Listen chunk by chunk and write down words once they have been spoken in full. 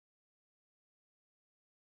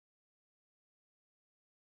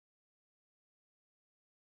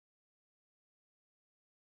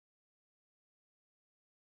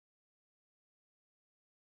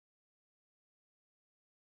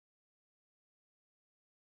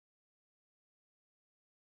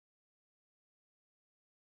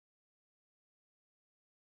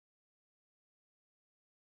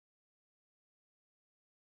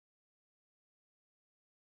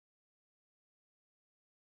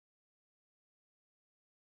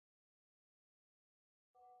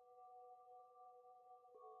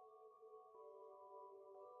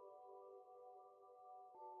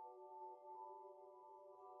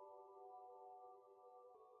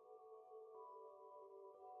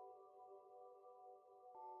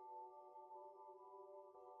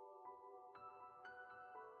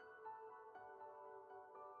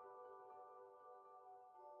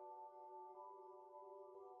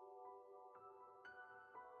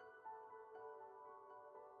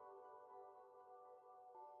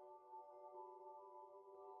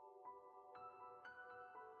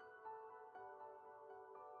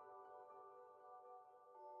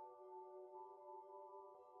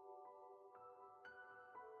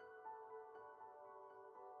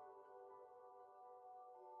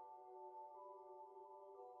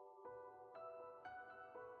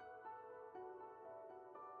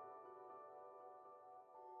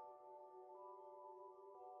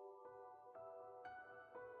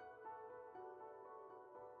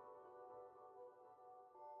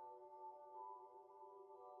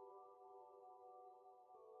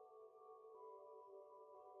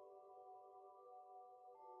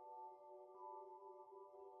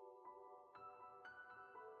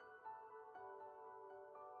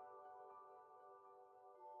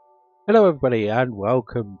Hello everybody and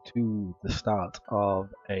welcome to the start of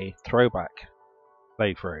a throwback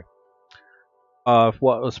playthrough of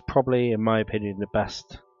what was probably, in my opinion, the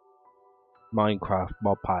best Minecraft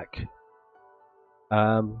mod pack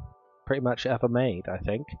pretty much ever made, I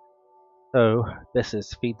think. So this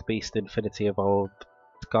is Feed the Beast Infinity Evolved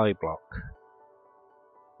Skylock.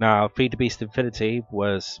 Now Feed the Beast Infinity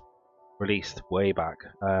was released way back,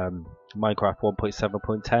 Minecraft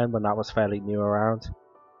 1.7.10 when that was fairly new around.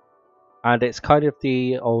 And it's kind of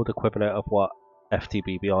the old equivalent of what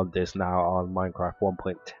FTB Beyond is now on Minecraft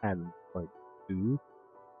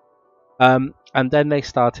 1.10.2. And then they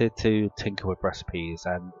started to tinker with recipes,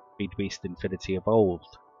 and Feed the Beast Infinity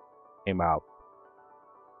Evolved came out.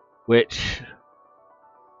 Which,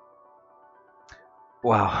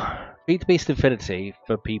 wow, Feed the Beast Infinity,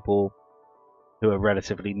 for people who are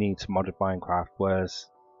relatively new to modded Minecraft,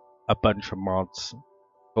 was a bunch of mods.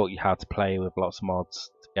 Taught you how to play with lots of mods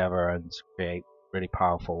together and create really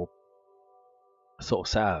powerful sort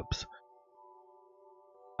of setups.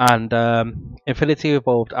 And Infinity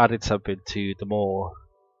Evolved added something to the more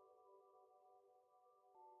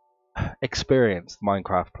experienced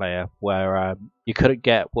Minecraft player, where you couldn't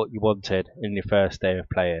get what you wanted in your first day of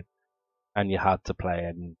playing, and you had to play,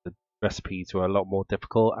 and the recipes were a lot more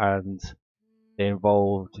difficult, and they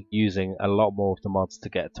involved using a lot more of the mods to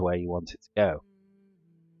get to where you wanted to go.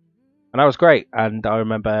 And that was great, and I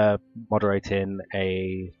remember moderating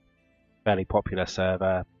a fairly popular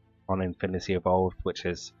server on Infinity Evolved, which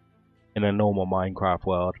is in a normal Minecraft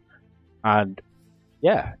world, and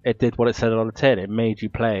yeah, it did what it said on the tin. It made you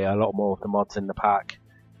play a lot more of the mods in the pack,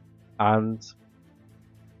 and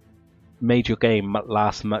made your game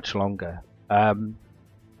last much longer. And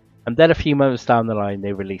then a few months down the line,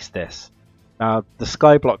 they released this. Now, the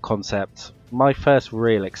Skyblock concept, my first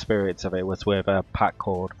real experience of it was with a pack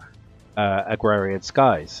called Agrarian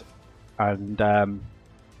Skies, and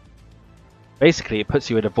basically it puts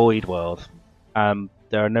you in a void world. There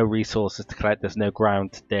are no resources to collect, there's no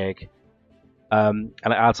ground to dig, and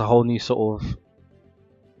it adds a whole new sort of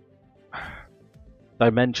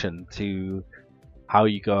dimension to how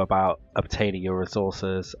you go about obtaining your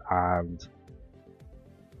resources and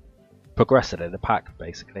progressing in the pack,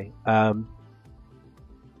 basically. So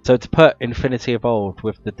to put Infinity Evolved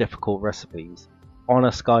with the difficult recipes on a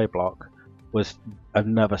skyblock was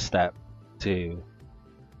another step to,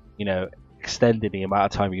 extending the amount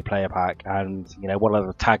of time you play a pack. And one of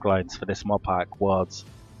the taglines for this mod pack was,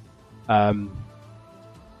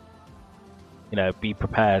 be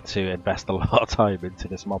prepared to invest a lot of time into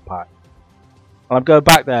this mod pack. And I'm going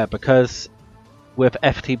back there because with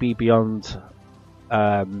FTB Beyond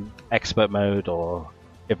Expert Mode or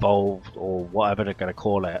Evolved or whatever they're going to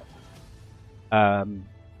call it,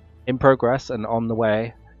 in progress and on the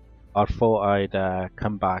way, I thought I'd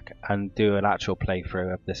come back and do an actual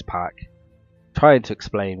playthrough of this pack, trying to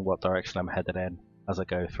explain what direction I'm headed in as I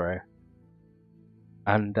go through,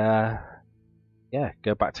 and yeah,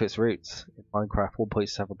 go back to its roots in Minecraft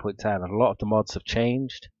 1.7.10. And a lot of the mods have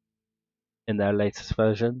changed in their latest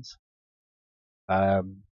versions.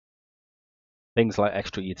 Things like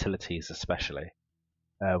extra utilities, especially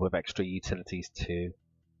with extra utilities 2.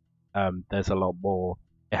 There's a lot more.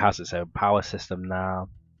 It has its own power system now.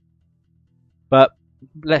 But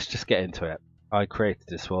let's just get into it. I created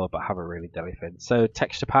this world but haven't really done anything. So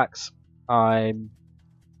texture packs, I'm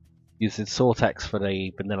using Sortex for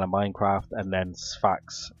the vanilla Minecraft and then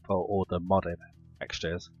Sphax for all the modded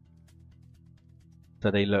textures. So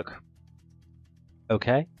they look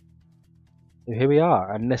okay. So here we are,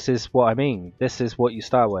 and this is what I mean. This is what you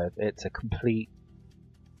start with. It's a complete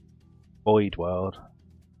void world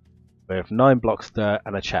with 9 blocks of dirt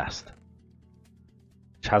and a chest,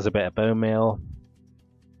 which has a bit of bone meal,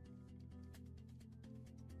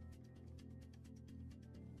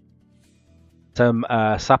 some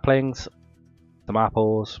saplings, some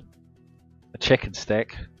apples, a chicken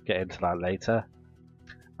stick, get into that later,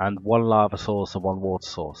 and 1 lava source and 1 water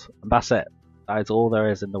source. And that's it. That is all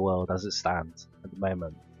there is in the world as it stands at the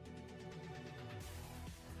moment.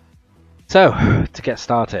 So, to get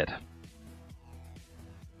started,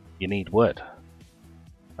 you need wood.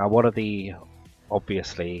 Now, one of the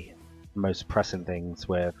obviously most pressing things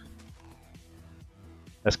with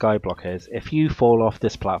a skyblock is, if you fall off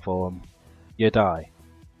this platform, you die.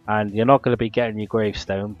 And you're not going to be getting your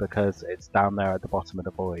gravestone because it's down there at the bottom of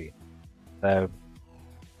the void. So,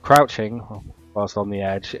 crouching whilst on the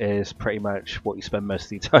edge is pretty much what you spend most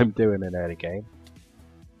of your time doing in early game.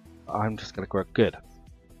 I'm just going to grow good.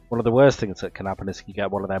 One of the worst things that can happen is you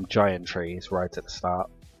get one of them giant trees right at the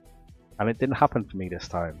start. And it didn't happen for me this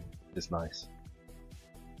time, which is nice.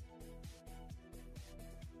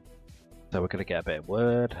 So we're going to get a bit of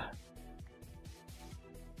wood.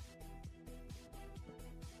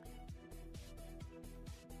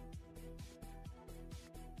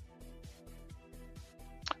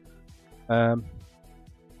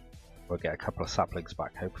 We'll get a couple of saplings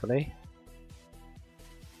back, hopefully.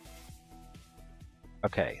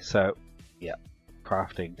 Okay, so, yeah,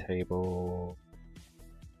 crafting table.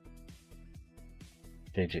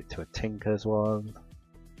 Change it to a tinker's one.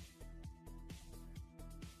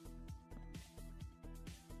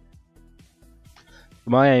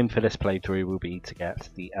 My aim for this playthrough will be to get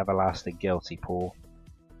the everlasting guilty pool.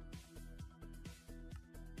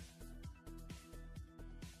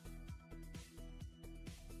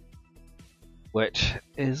 Which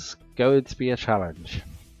is going to be a challenge.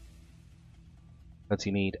 Because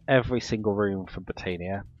you need every single room from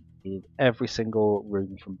Botania, you need every single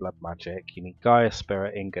room from Blood Magic, you need Gaia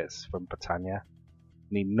Spirit Ingots from Botania,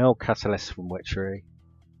 you need Null Catalysts from Witchery,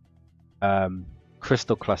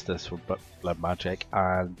 Crystal Clusters from Blood Magic,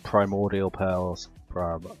 and Primordial Pearls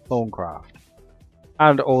from Thorncraft.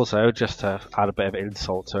 And also, just to add a bit of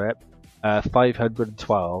insult to it,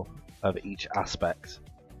 512 of each aspect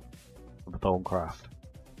of Thorncraft.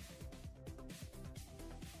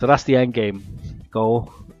 So that's the end game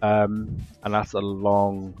goal, and that's a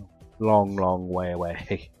long way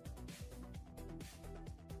away.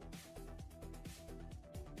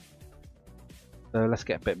 So let's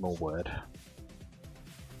get a bit more wood.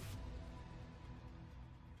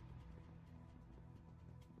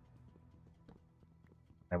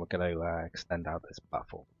 And we're going to extend out this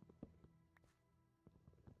platform.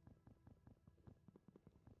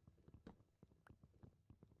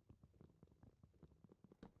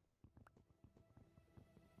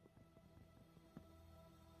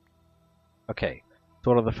 Okay,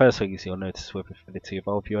 so one of the first things you'll notice with Affinity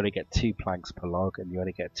Evolve, you only get 2 planks per log, and you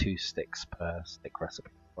only get 2 sticks per stick recipe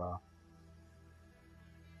as well.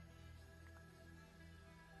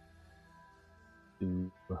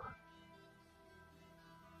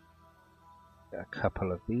 Get a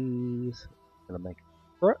couple of these. I'm gonna make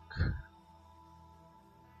a brook.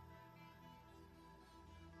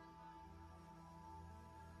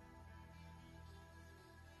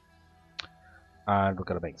 And we're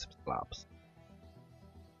gonna make some slabs.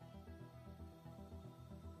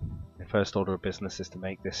 The first order of business is to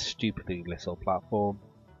make this stupidly little platform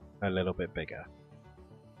a little bit bigger.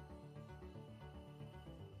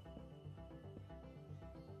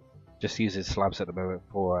 Just using slabs at the moment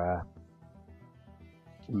for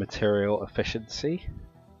material efficiency.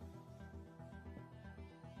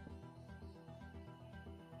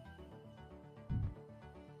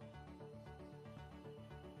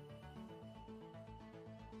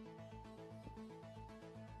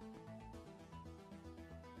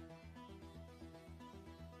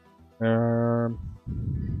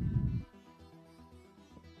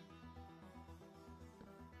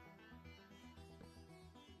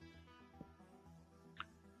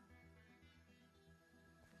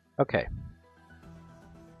 Okay.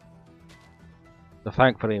 So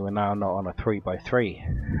thankfully we're now not on a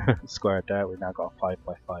 3x3 square dirt, we've now got a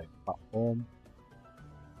 5x5 platform.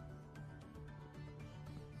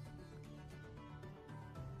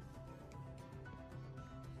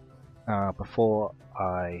 Before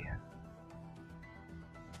I...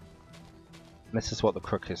 This is what the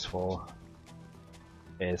crook is for,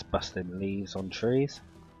 is busting leaves on trees.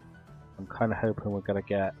 I'm kind of hoping we're going to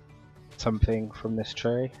get something from this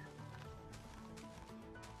tree.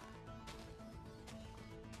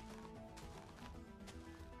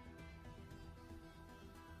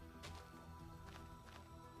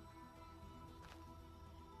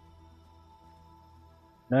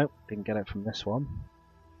 Nope, didn't get it from this one.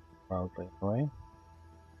 Probably annoying.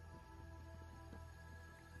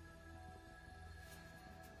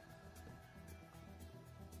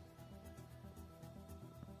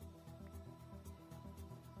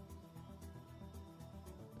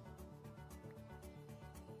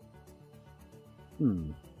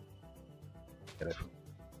 Get it from...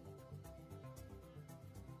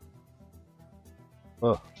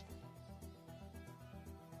 Oh.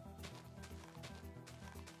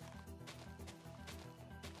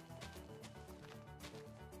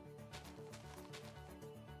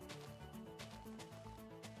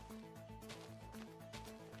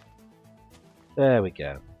 There we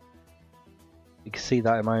go. You can see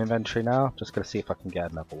that in my inventory now. I'm just going to see if I can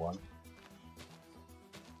get another one.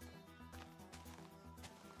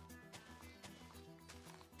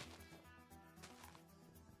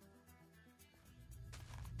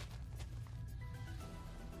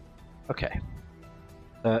 Okay.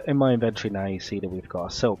 In my inventory now you see that we've got a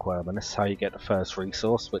silkworm, and this is how you get the first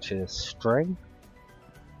resource, which is string.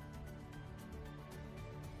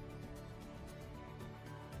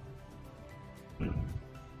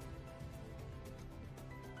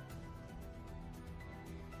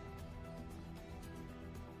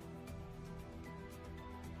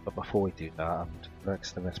 But before we do that, I'm just going to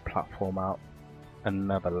extend this platform out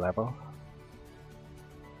another level.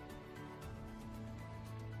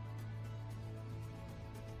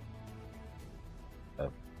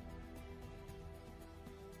 So.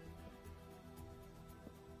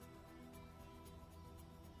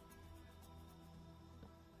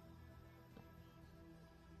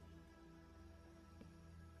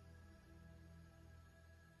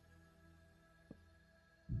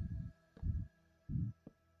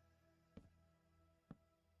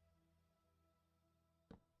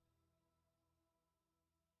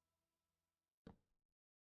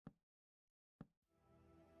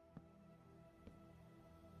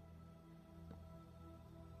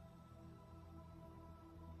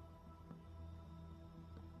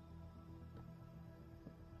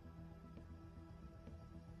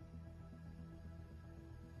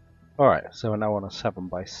 Alright, so we're now on a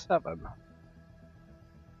 7x7. A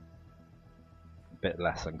bit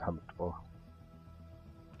less uncomfortable.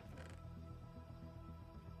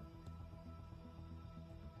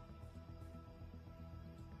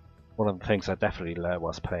 One of the things I definitely learned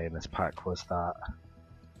whilst playing this pack was that...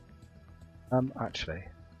 actually...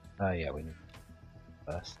 yeah, we need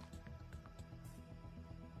first.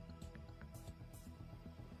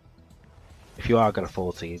 If you are going to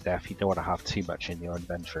fall to your death, you don't want to have too much in your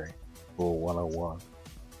inventory. Rule 101.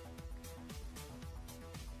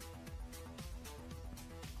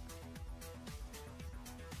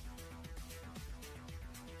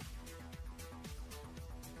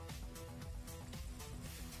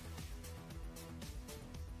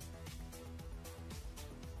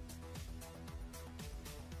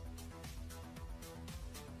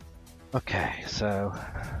 Okay, so...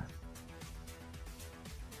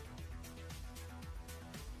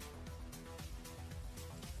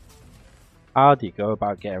 how do you go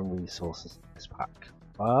about getting resources in this pack?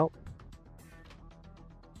 Well,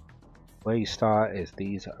 where you start is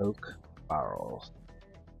these oak barrels.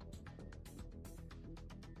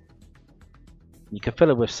 You can fill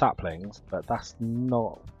it with saplings, but that's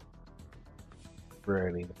not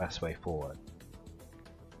really the best way forward.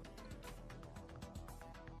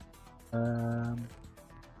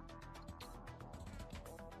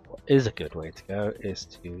 What is a good way to go is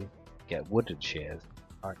to get wooden shears.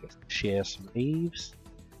 I guess shear some leaves,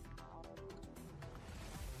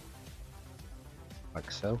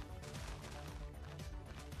 like so.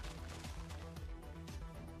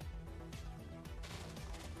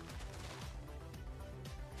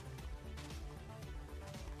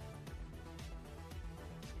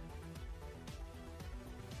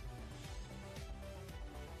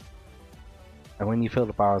 And when you fill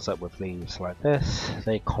the barrels up with leaves like this,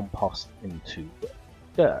 they compost into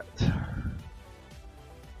dirt.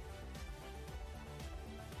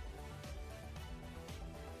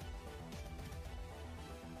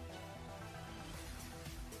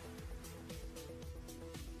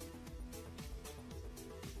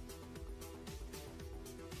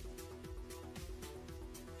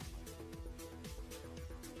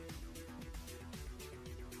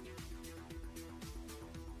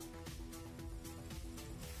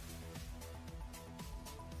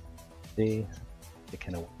 See,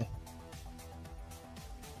 sticking away.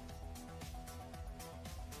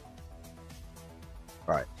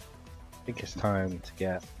 Right, I think it's time to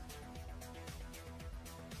get.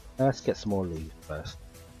 Let's get some more leaves first.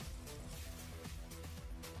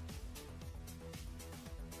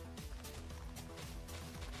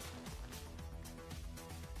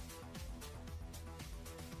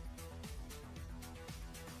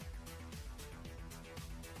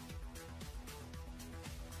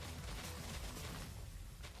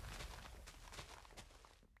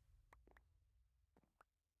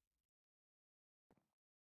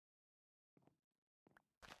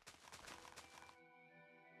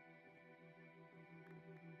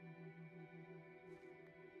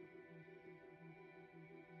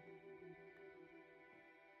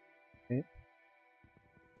 Okay.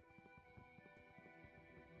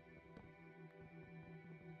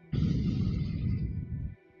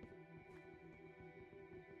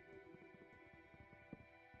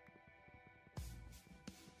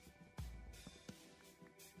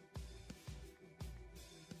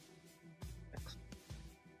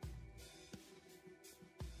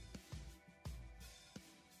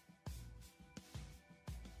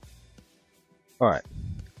 Alright,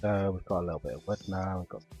 so we've got a little bit of wood now, we've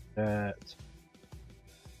got some dirt.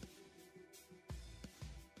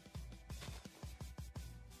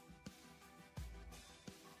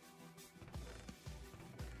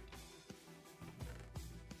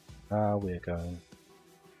 Now we're going to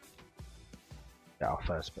get our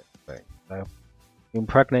first bit of thing. So you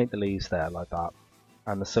impregnate the leaves there like that.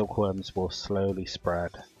 and the silkworms will slowly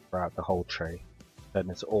spread throughout the whole tree. Then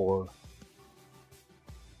it's all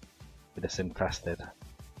disinfested.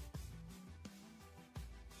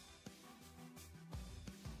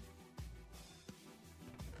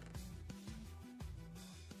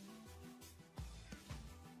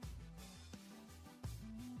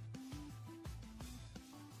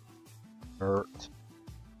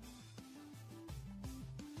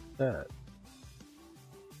 Dirt.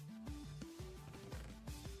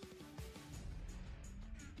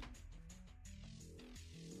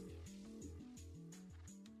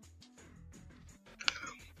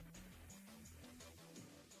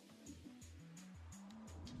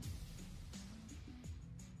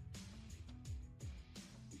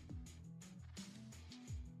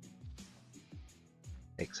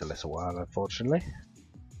 Takes a little while, unfortunately.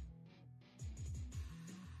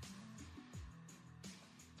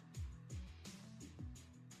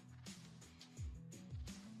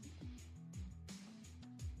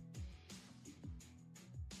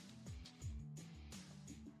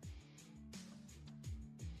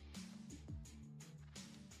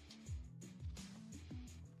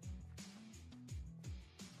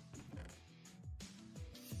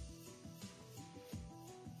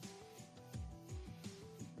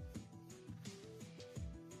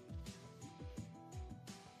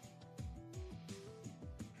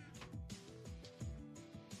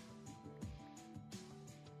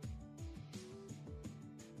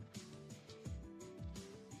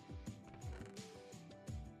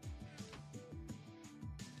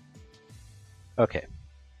 Okay,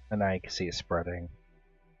 and now you can see it spreading.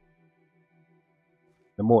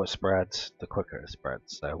 The more it spreads, the quicker it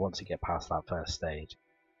spreads. So once you get past that first stage,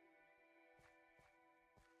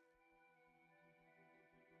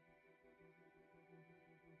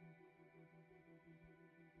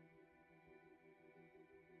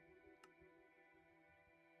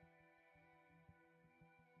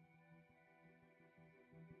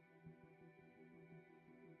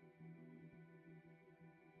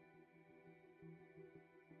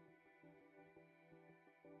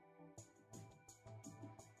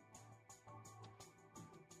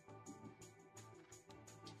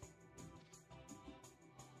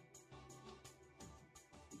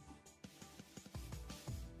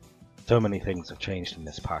 so many things have changed in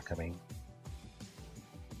this pack. I mean,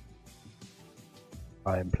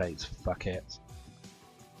 iron plates, fuck it.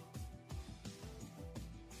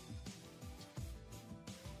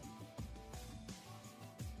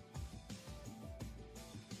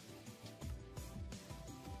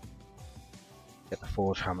 Get the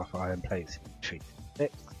forge hammer for iron plates, treat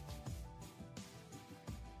it.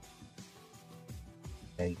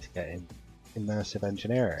 Need to get in immersive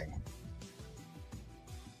engineering.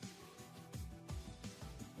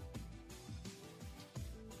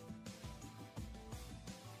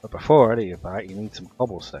 But before any of that, you need some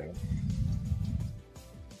cobblestone.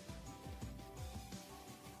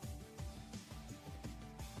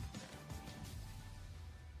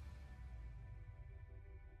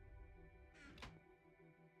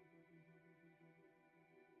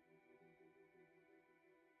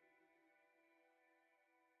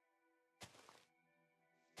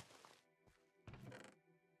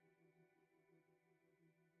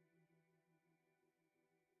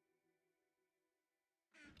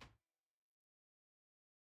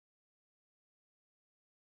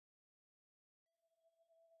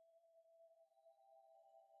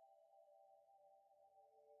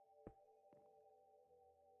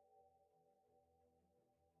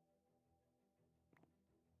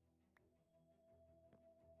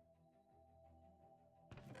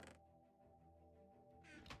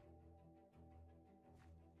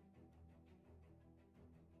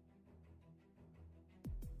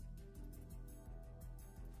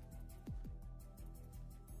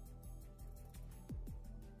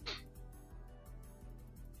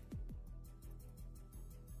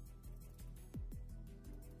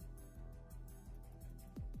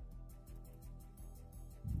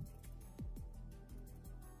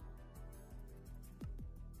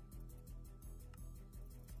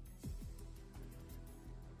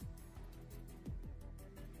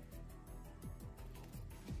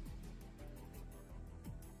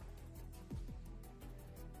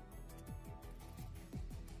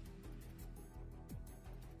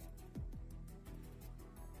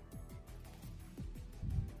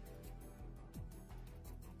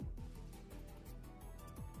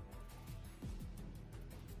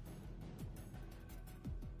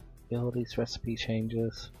 All these recipe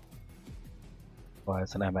changes. Why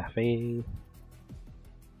is an MFE?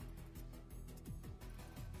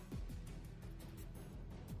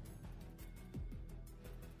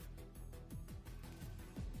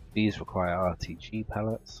 These require RTG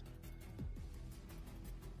pellets.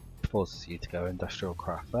 Forces you to go industrial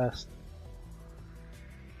craft first.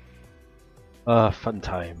 Fun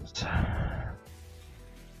times.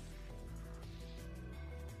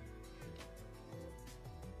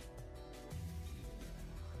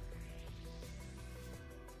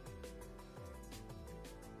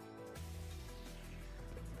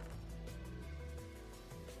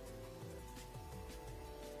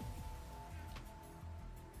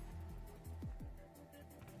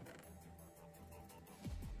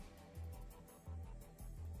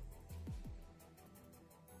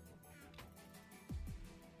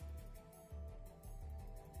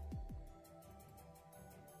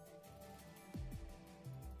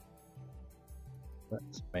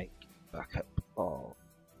 Let's make backup of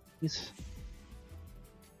these.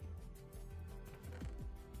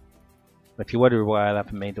 If you're wondering why I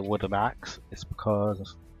haven't made a wooden axe, it's because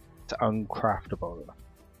it's uncraftable.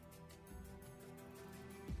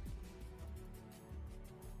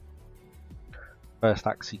 First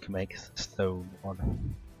axe you can make is the stone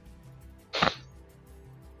one.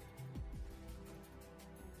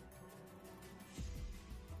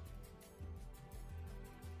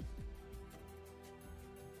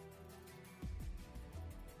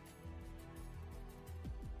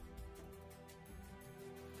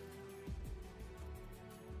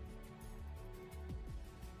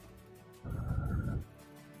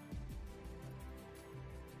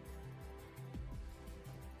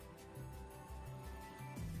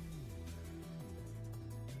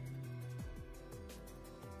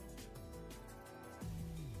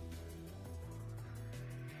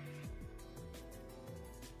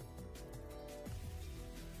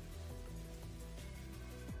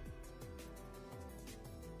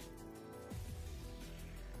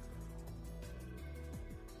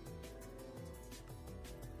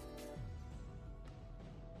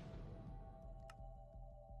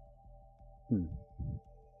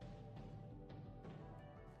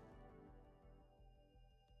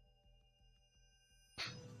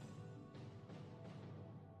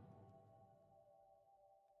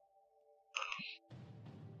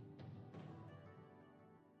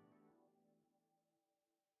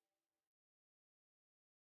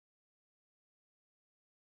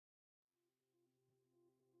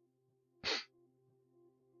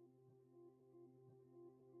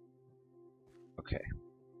 Okay.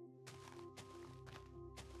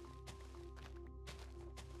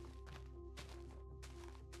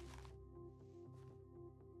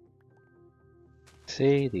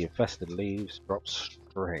 See, the infested leaves drop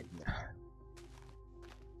string.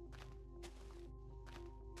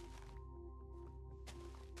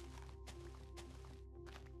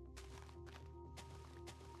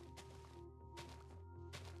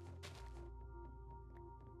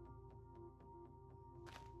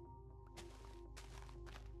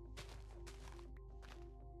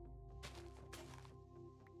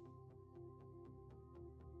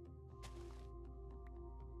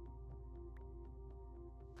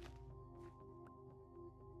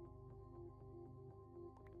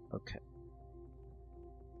 Okay.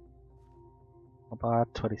 Not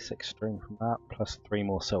bad, 26 string from that, plus 3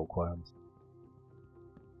 more silkworms.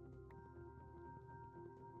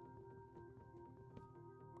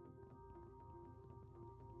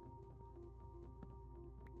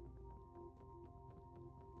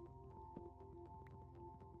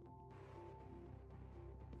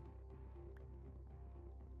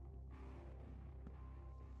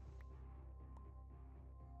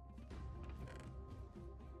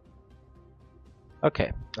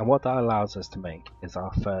 Okay, and what that allows us to make is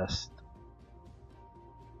our first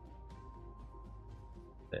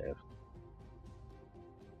bit of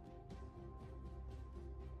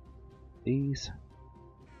these.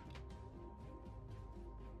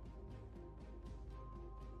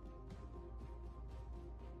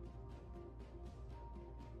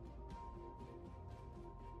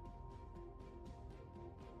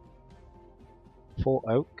 For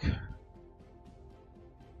oak.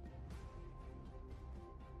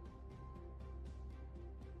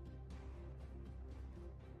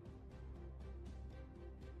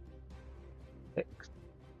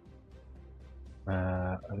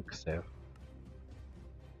 Oak sieve.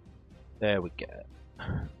 There we go.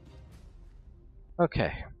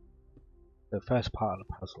 Okay, the first part of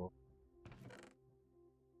the puzzle.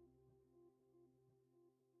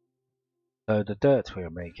 So the dirt we are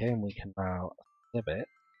making, we can now sieve it.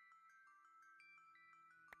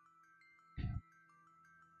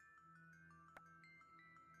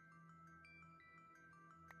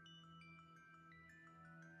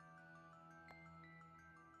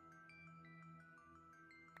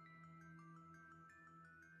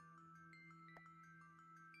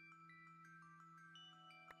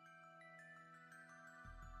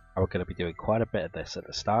 We're going to be doing quite a bit of this at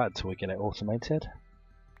the start until we get it automated.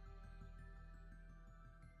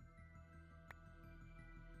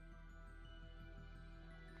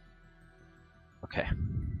 Okay.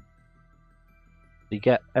 You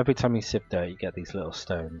get, every time you sift dirt, you get these little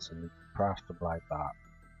stones, and you craft them like that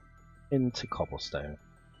into cobblestone.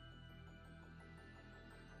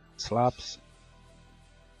 Slabs.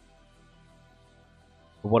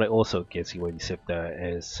 But what it also gives you when you sift dirt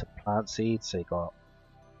is plant seeds. So you got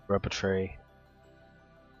rubber tree,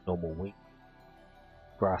 normal wheat,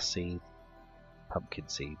 grass seed, pumpkin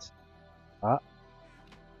seeds. That.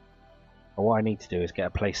 And what I need to do is get a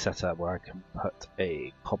place set up where I can put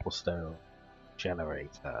a cobblestone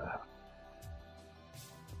generator.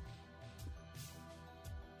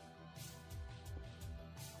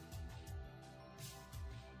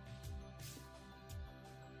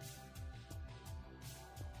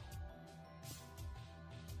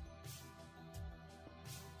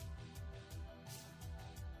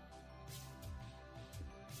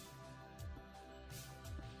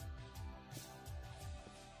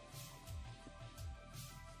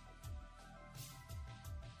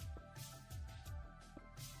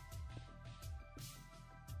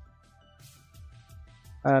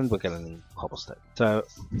 And we're going to need cobblestone. So,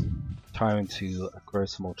 time to grow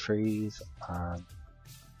some more trees and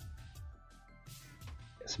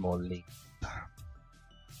get some more leaves.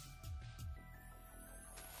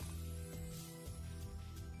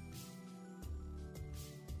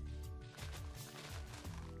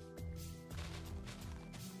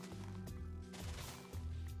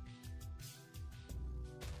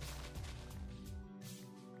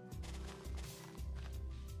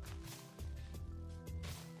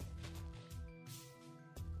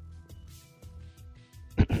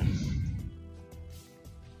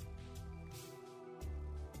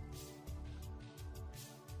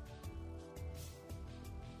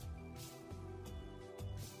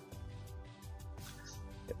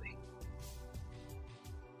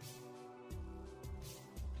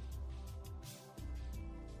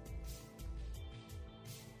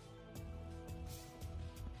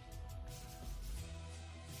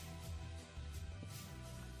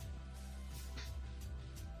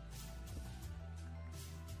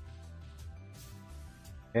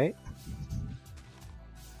 Okay.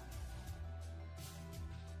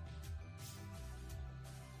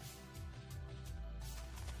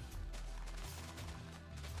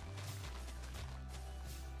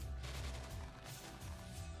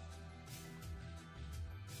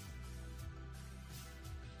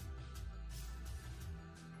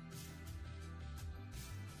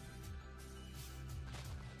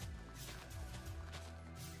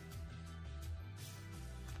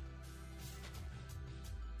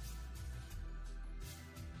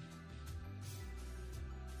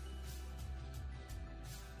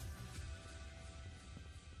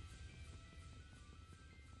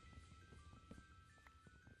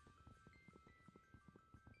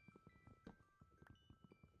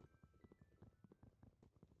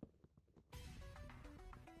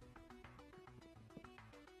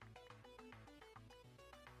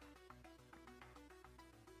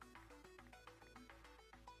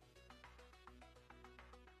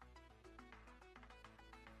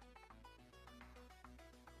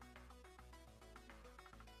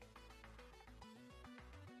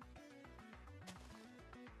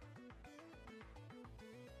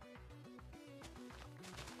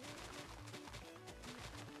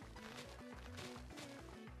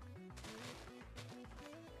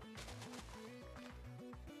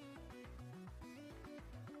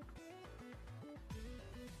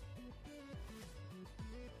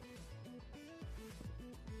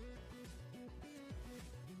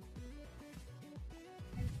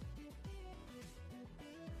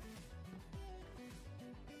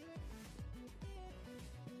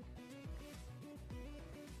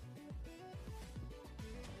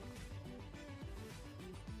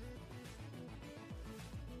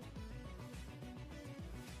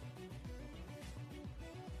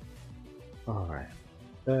 Alright.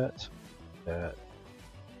 Dirt. Dirt.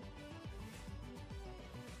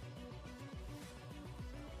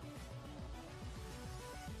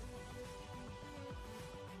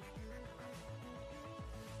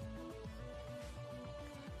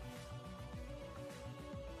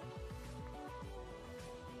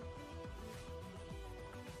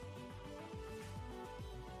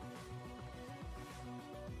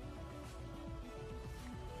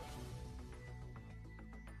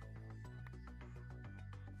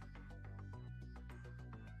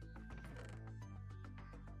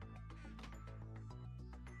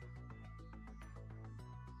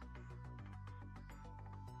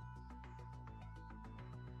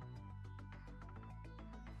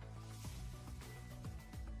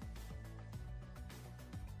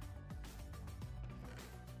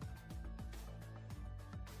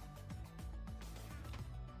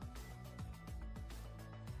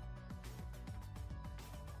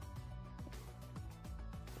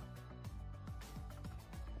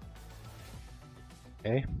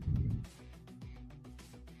 Okay.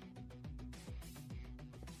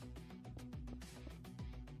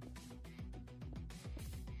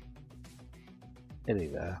 Nearly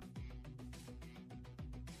there.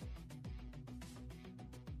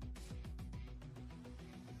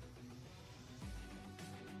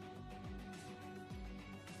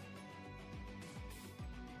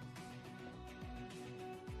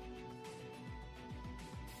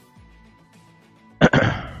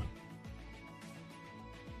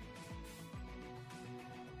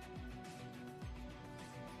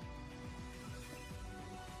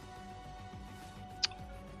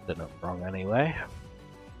 Did not wrong anyway.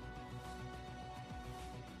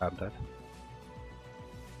 I'm dead.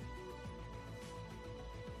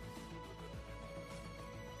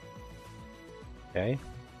 Okay.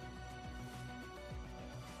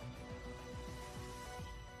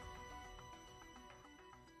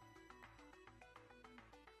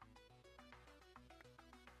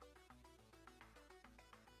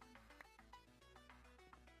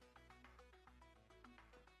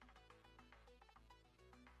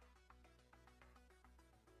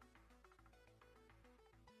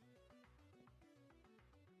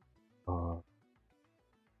 Oh.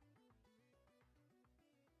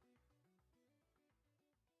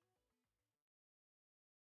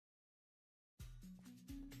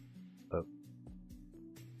 Oh.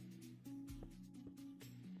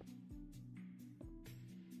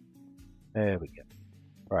 There we go.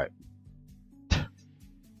 Right.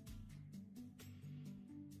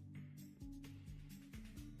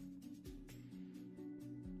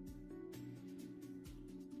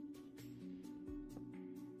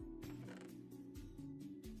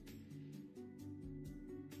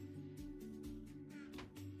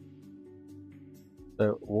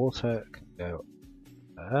 So water can go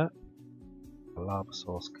there. The lava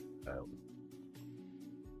source can go.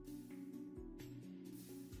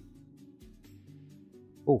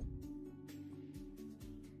 Oh.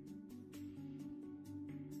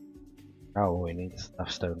 Now we need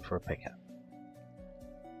enough stone for a pickaxe.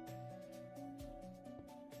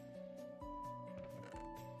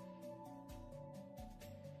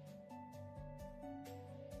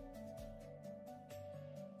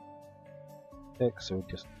 So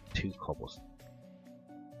just 2 cobbles.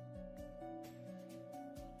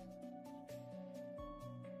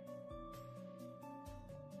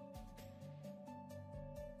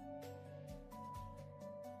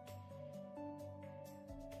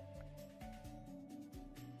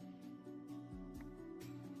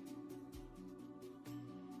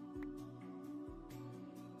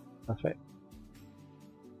 Perfect.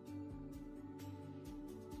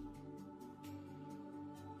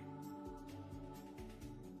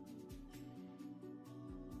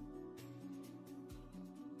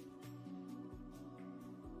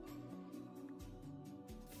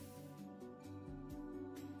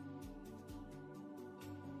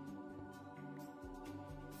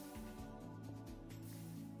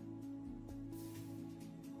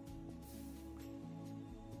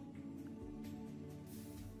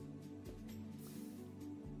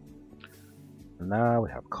 And now we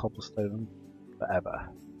have cobblestone forever.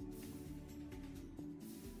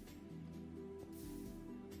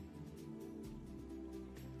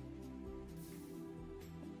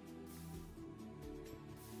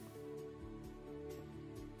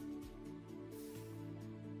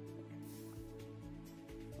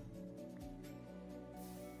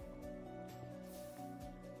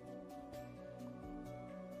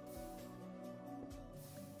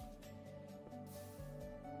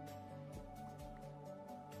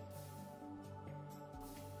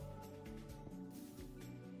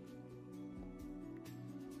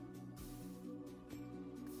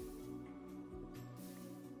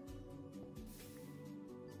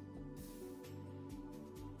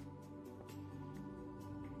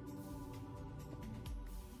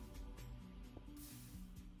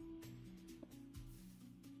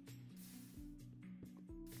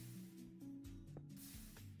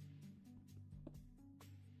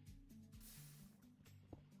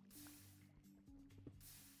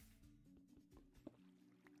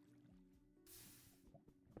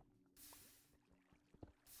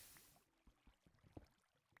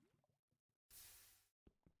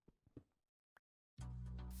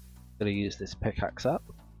 Gonna use this pickaxe up.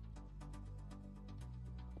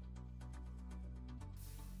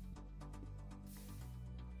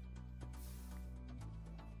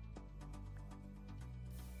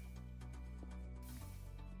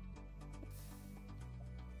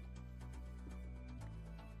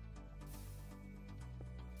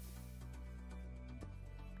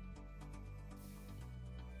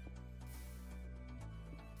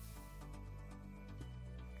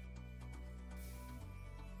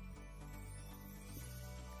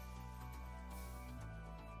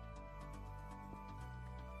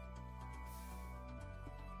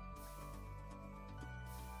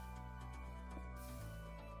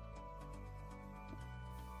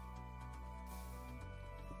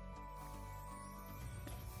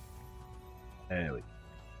 There we go.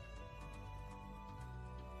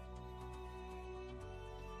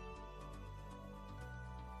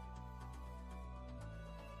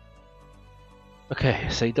 Okay,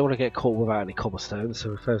 so you don't want to get caught without any cobblestone,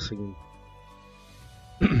 so the first thing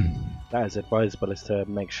that is advisable is to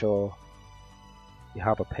make sure you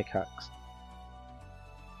have a pickaxe.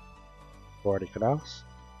 Or anything else.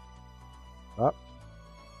 Up.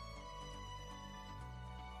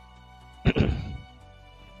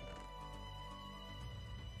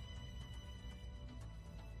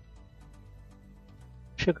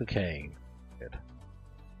 Sugarcane. Good.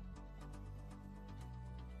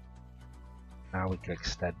 Now we can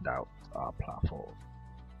extend out our platform.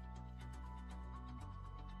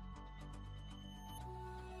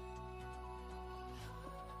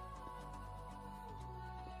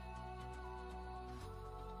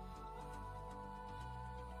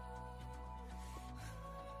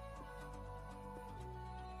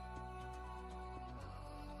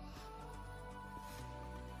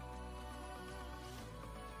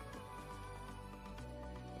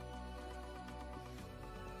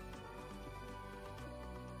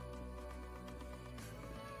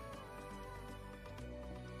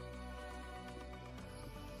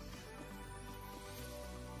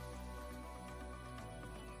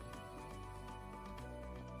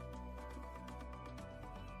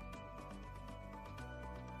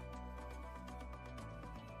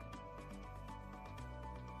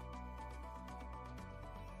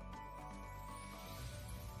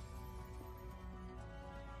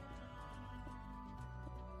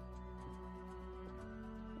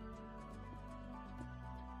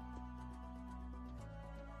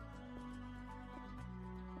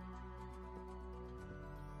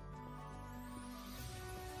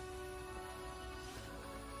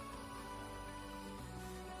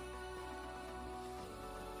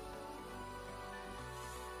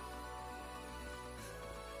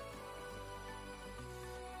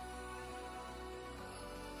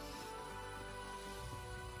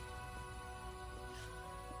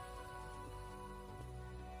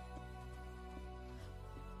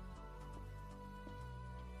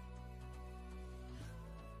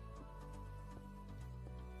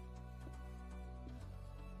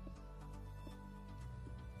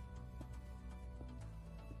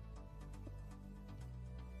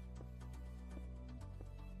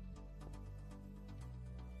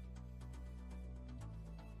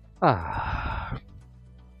 Ah,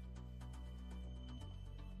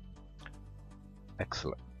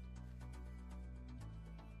 excellent.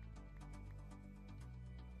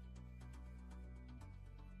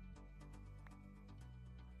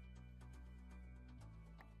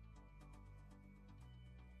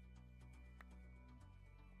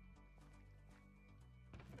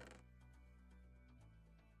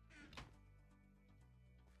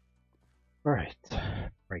 Right,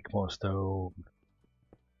 break more stone.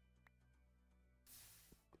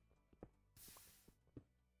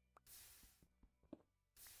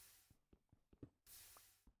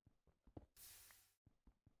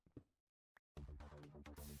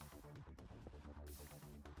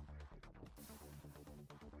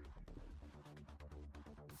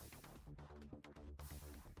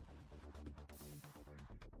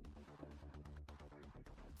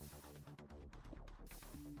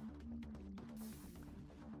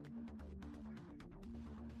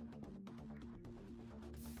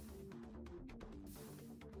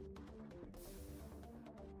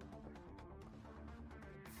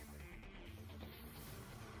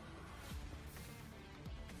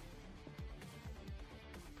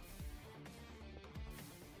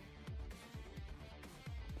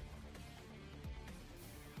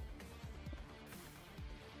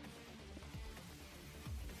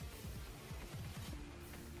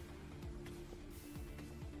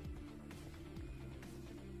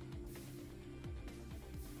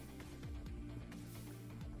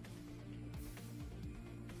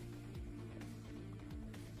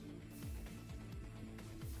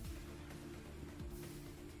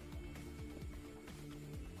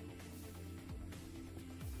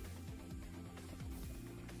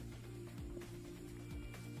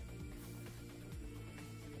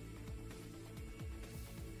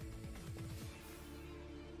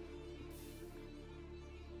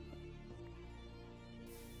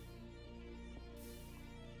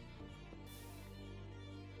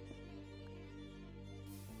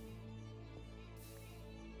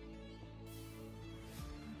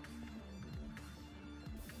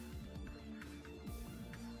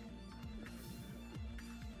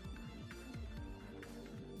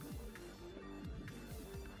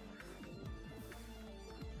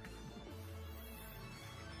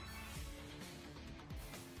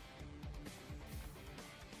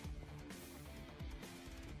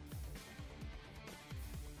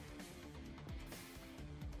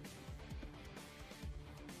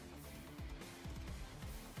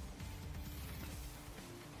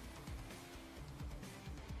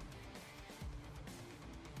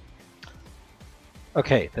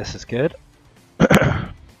 Okay, this is good.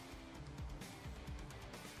 Kind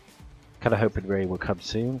of hoping rain will come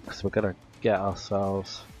soon because we're gonna get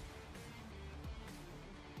ourselves.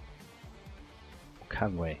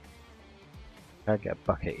 Can we? Can't get a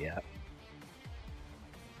bucket yet.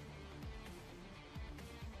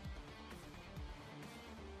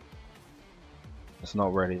 It's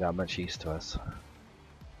not really that much use to us.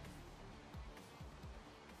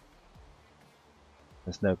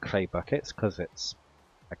 There's no clay buckets because it's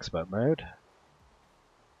expert mode.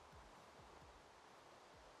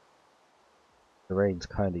 The rain's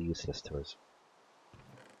kind of useless to us.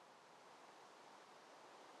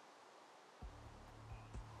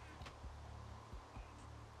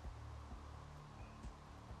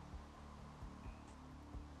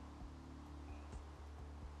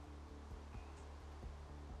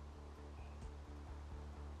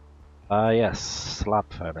 Yes,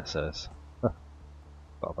 slab furnaces. Forgot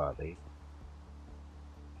about these.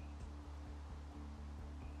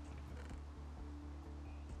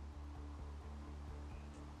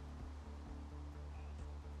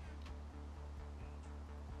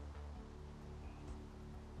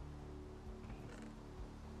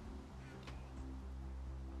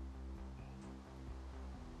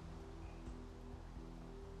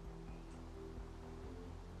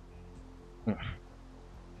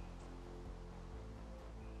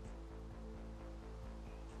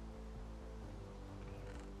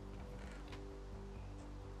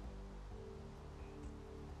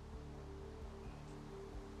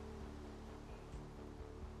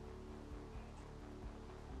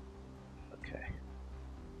 Okay.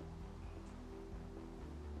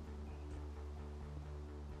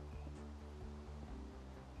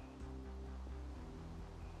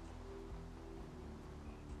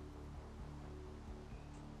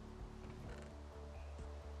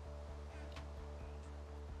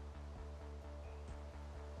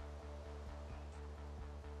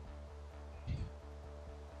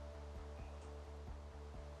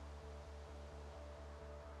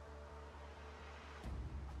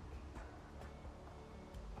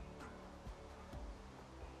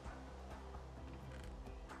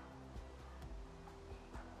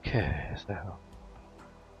 Okay,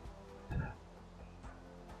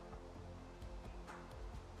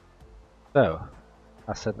 so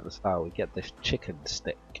I said at the start we get this chicken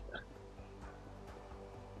stick.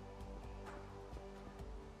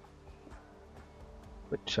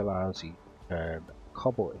 Which allows you to turn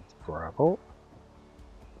cobble into gravel.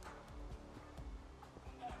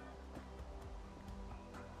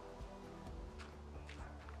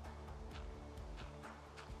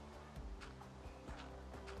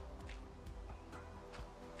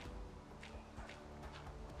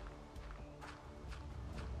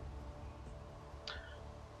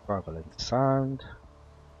 Gravel into sand.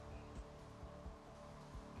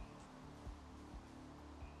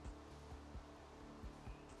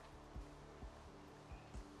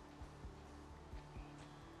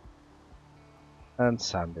 And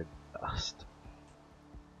sand into dust.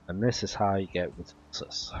 And this is how you get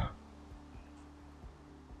resources.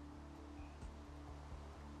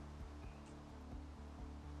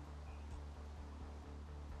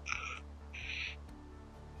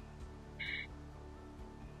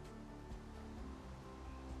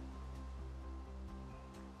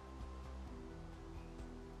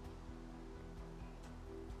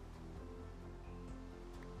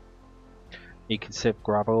 You can sieve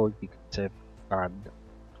gravel, you can sieve sand,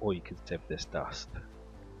 or you can sieve this dust.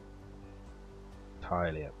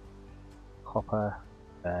 Entirely up. Copper,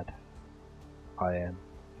 lead, iron,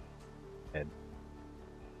 and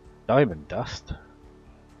diamond dust.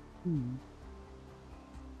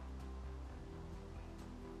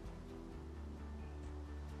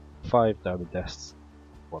 5 diamond dusts,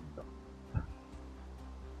 1 dot.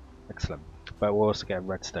 Excellent. But we're also getting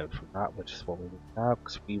redstone from that, which is what we need now,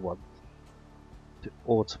 because we want to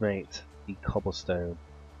automate the cobblestone.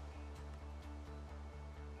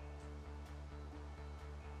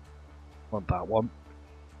 Want that one.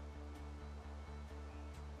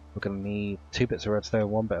 We're going to need 2 bits of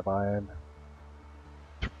redstone, 1 bit of iron,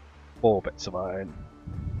 4 bits of iron.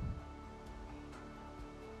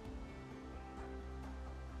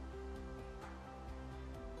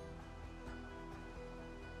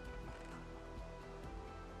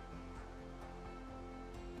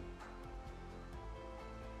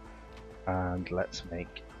 And let's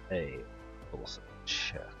make a awesome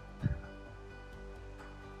shirt.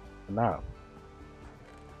 Now,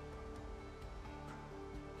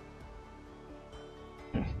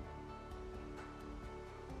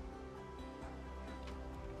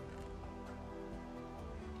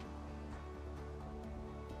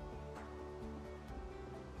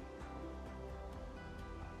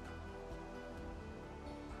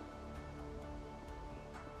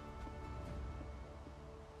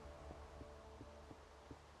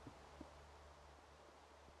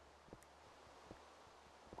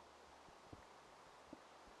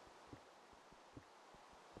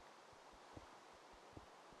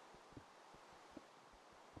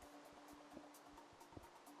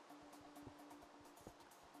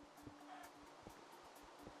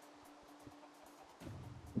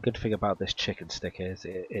 The good thing about this chicken stick is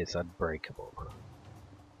it is unbreakable.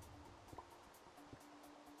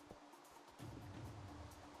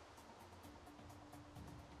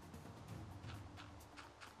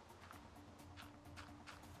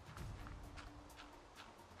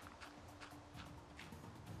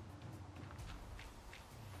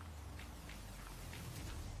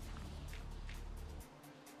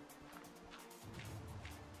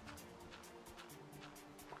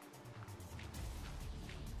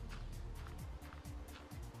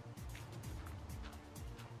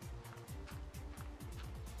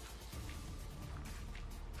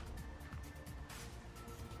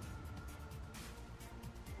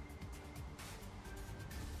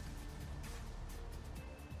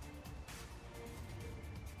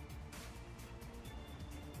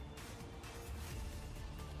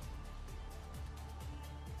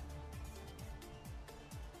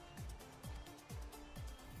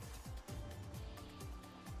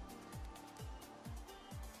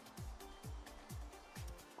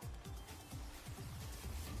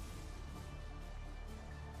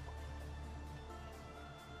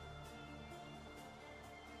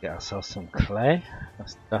 Get ourselves some clay.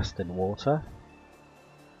 That's dust in water.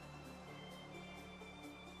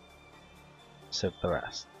 Soak the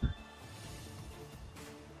rest.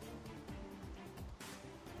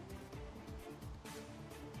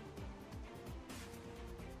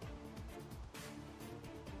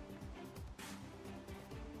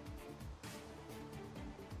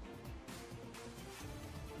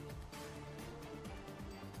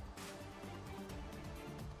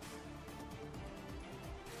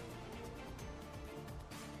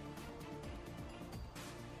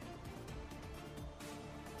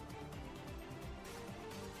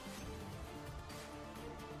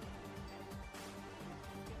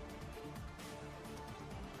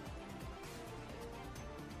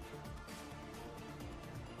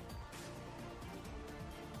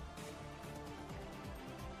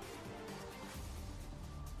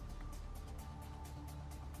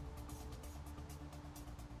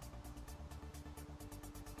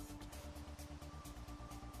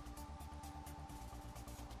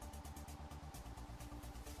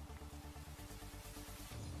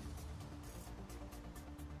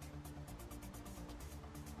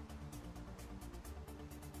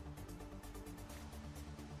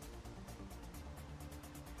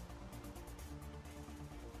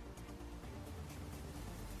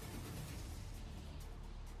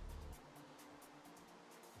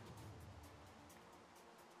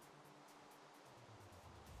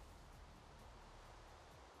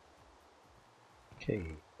 Okay,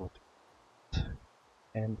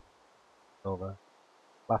 and silver,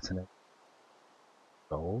 platinum,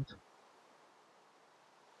 gold,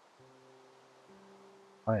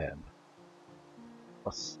 iron.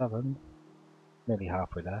 Plus 7, nearly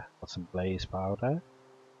halfway there. Got some blaze powder,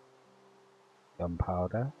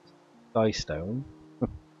 gunpowder, dye stone,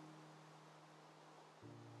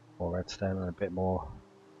 more redstone, and a bit more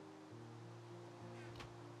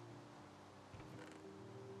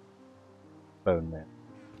bone there.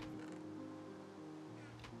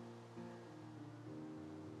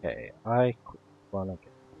 Okay, I wanna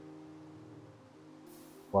get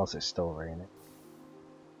whilst it's still raining.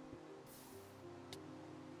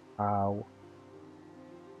 Ow.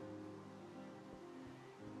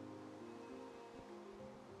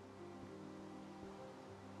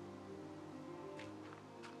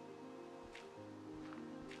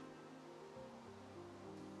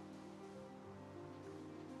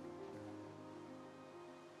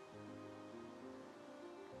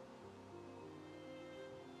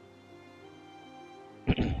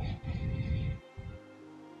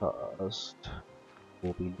 First,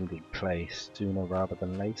 we'll be needing clay sooner rather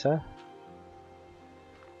than later.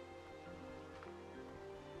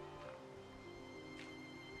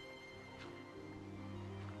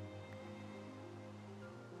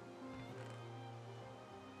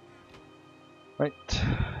 Right,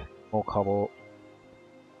 more cobble.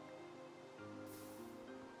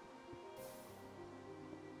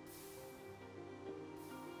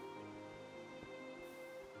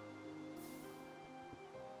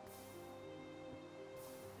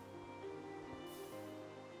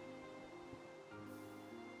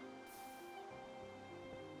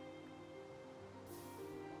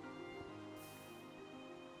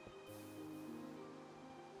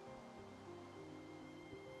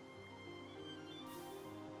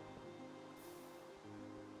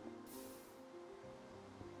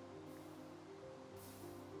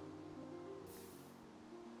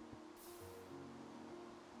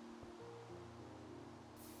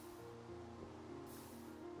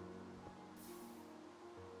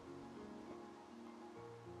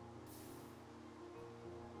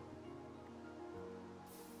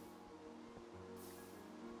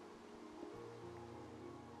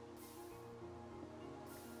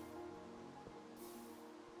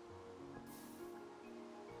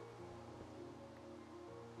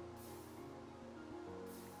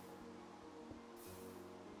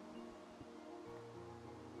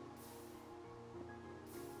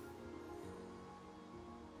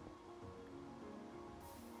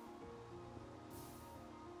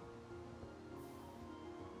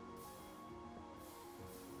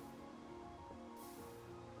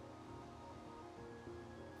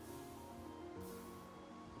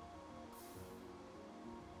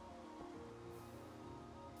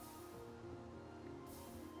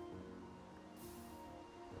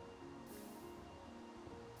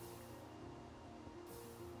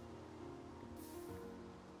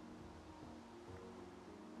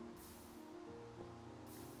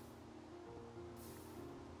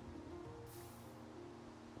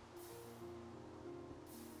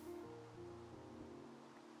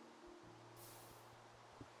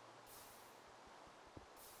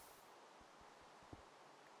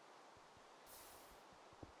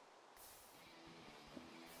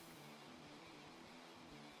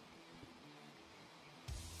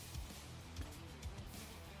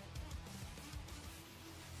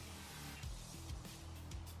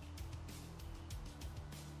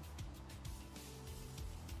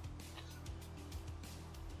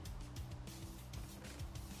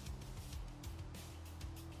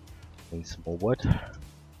 Need some more wood.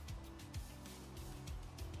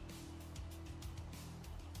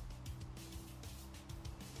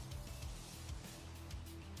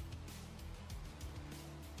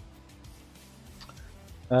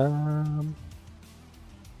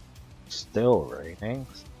 Still raining.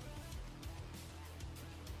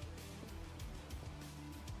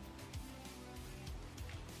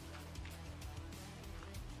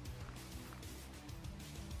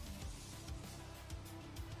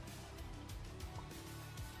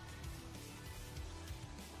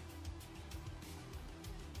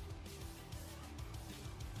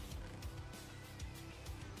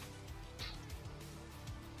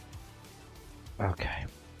 Okay.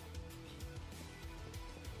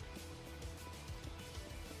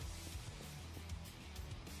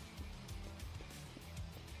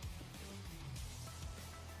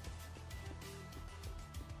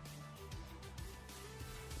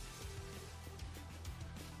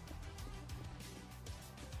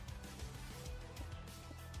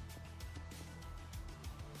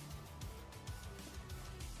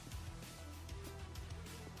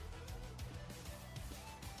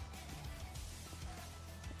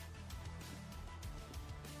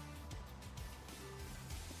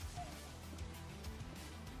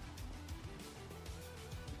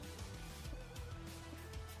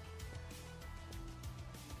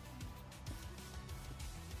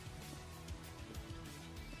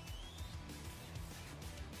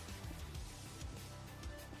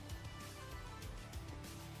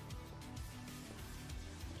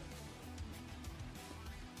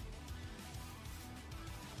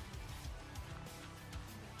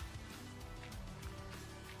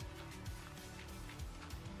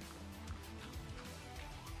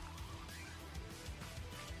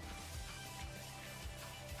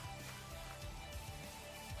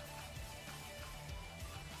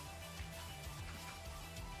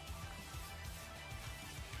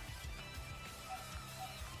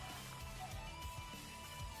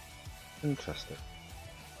 Interesting.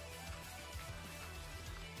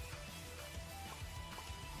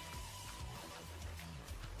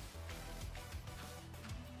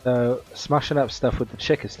 So, smashing up stuff with the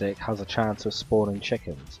chicken stick has a chance of spawning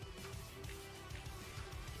chickens.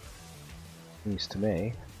 News to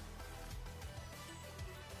me.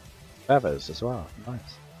 Feathers as well, nice.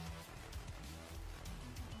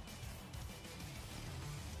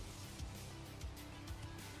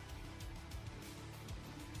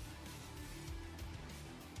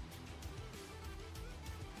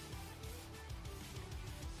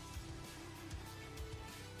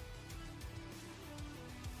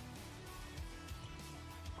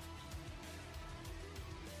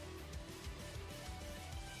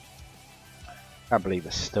 Can't believe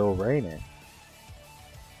it's still raining.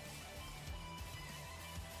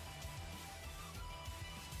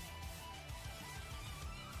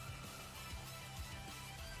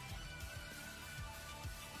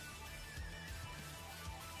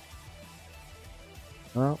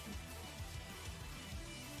 Well,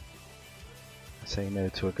 I say no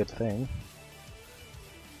to a good thing.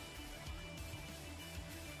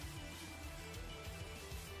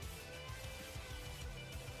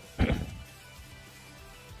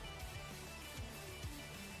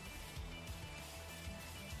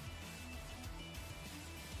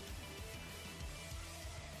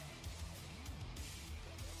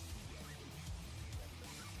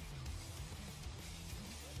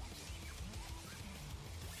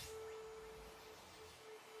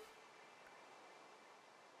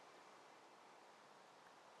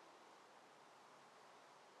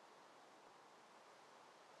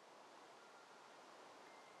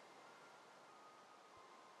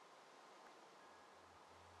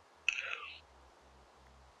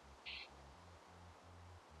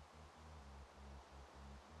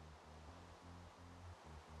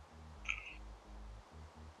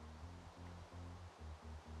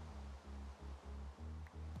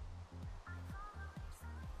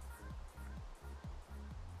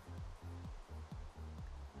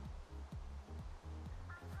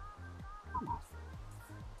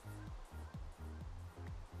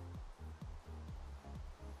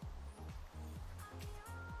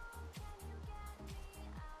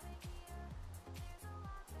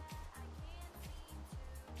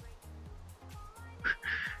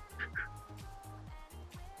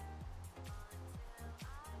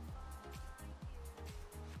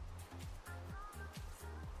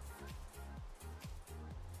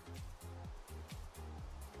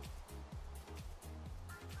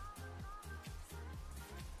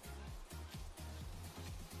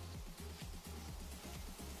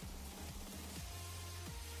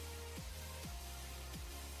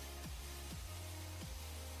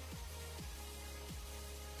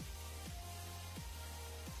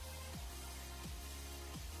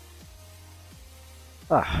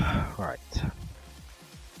 Ah, right.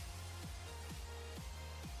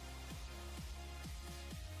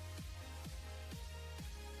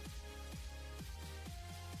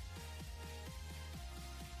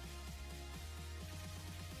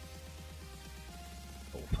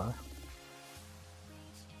 Sulfur.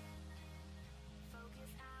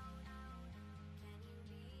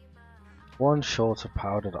 One short of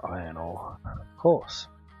powdered iron ore. Of course.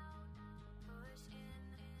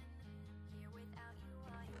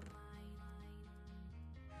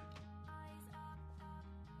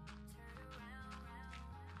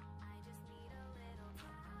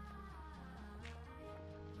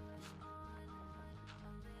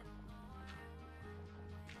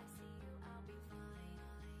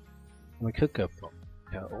 We could go block,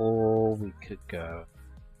 or we could go.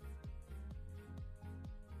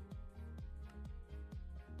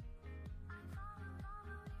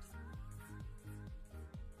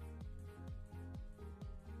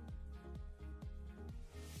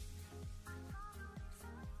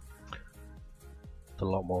 A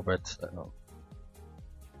lot more redstone.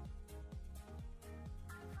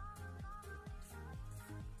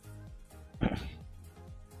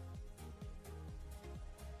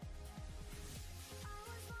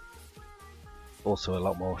 Also a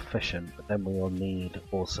lot more efficient, but then we will need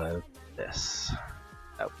also this.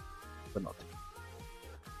 No, we're not.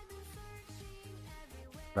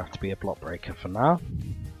 It'll have to be a block breaker for now.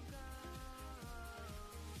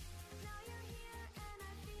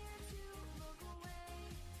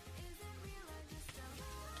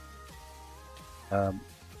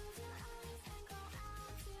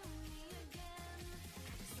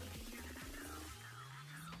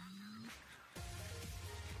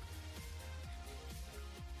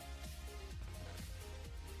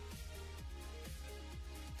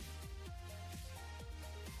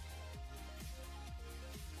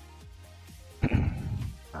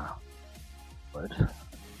 Wood.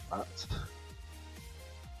 That.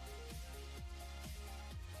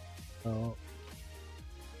 Oh.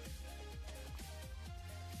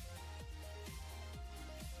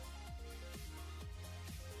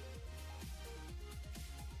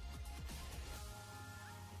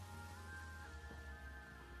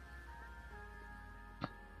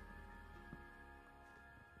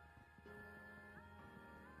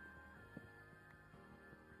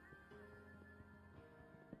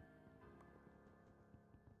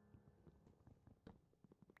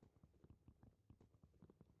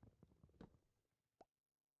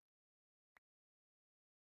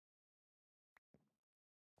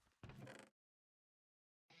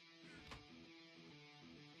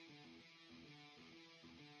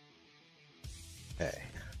 Okay.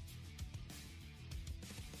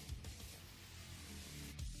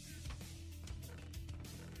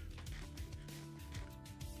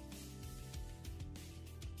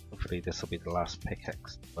 Hopefully this will be the last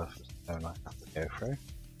pickaxe worth of stone I have to go through.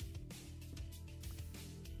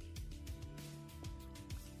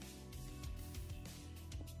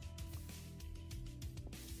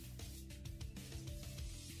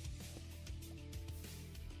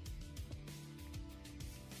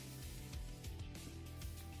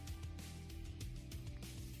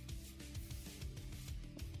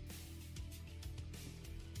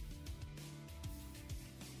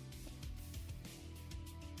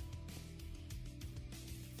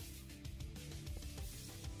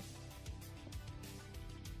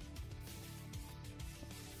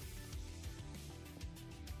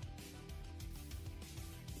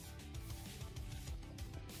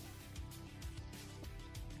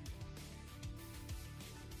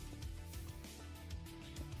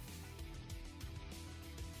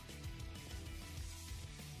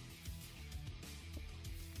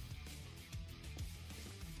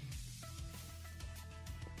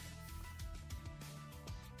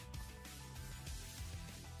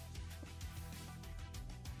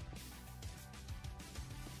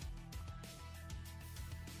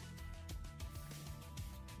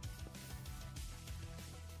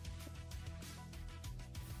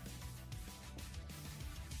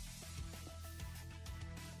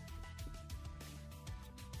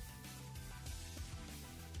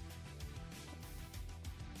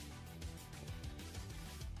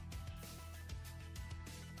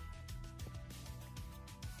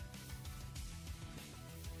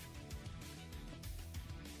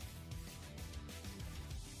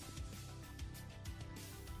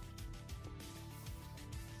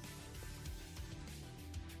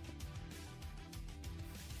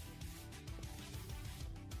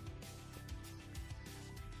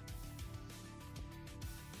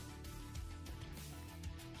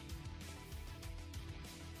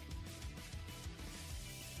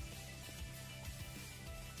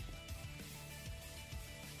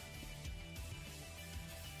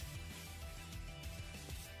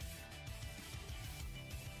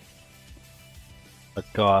 Oh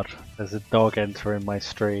god, there's a dog entering my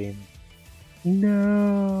stream.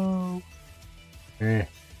 No. Eh.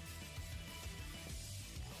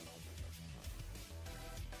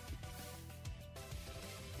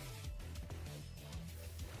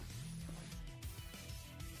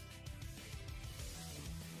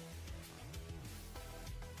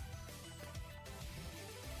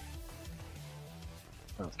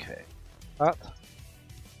 Okay. That.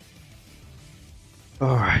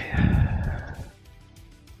 Alright.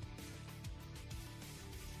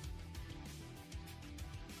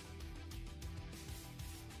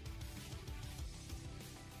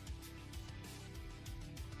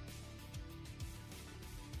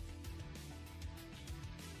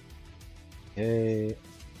 Okay.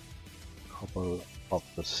 Cobble up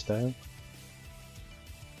the stone.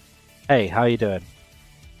 Hey, how you doing?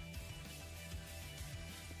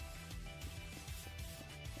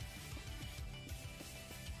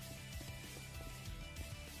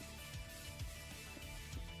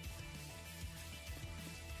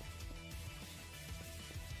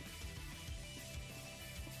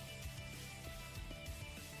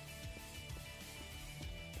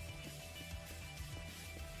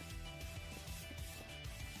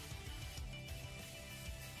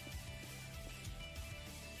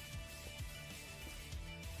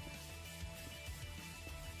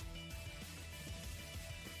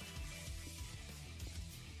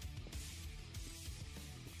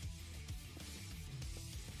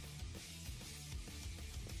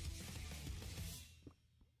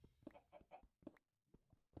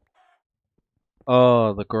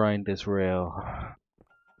 Oh, the grind is real.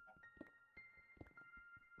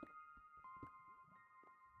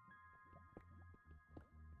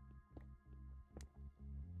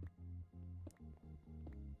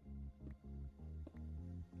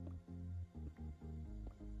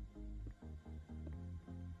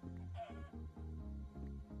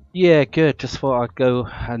 Yeah, good. Just thought I'd go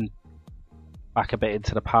and back a bit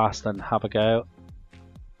into the past and have a go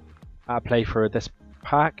at a playthrough of this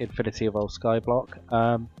pack, Infinity Evolved Skyblock.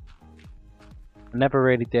 I never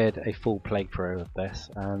really did a full playthrough of this,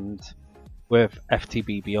 and with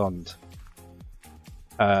FTB Beyond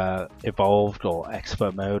Evolved or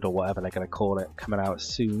Expert Mode or whatever they're going to call it coming out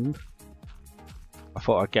soon, I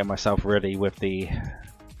thought I'd get myself ready with the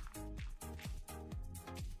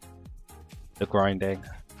grinding,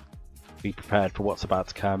 be prepared for what's about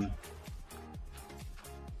to come.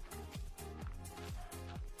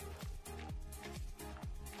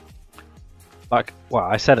 Like, well,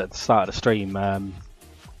 I said at the start of the stream, I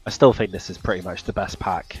still think this is pretty much the best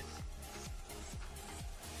pack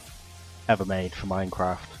ever made for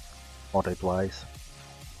Minecraft, modded wise.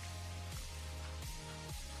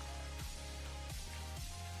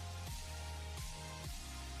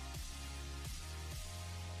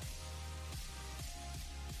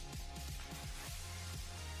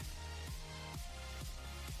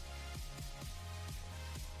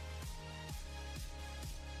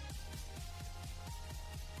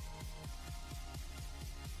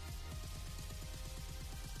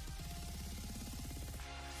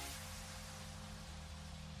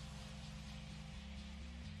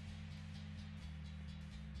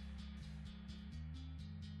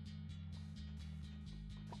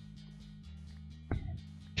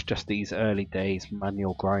 Just these early days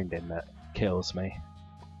manual grinding that kills me.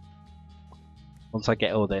 Once I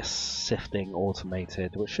get all this sifting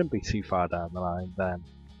automated, which shouldn't be too far down the line, then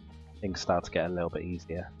things start to get a little bit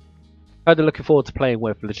easier. Kind of looking forward to playing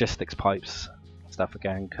with logistics pipes stuff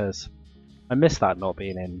again, because I miss that not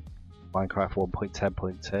being in Minecraft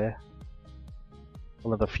 1.10.2.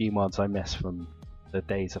 One of the few mods I miss from the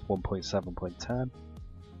days of 1.7.10.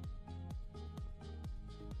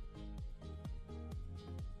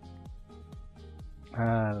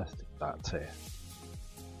 Let's do that too.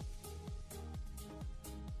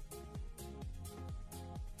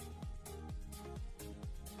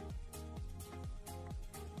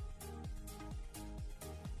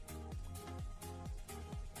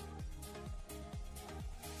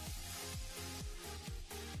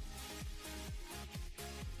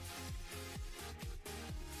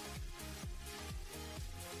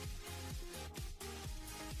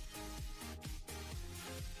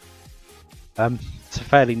 It's a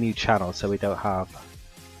fairly new channel, so we don't have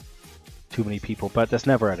too many people, but there's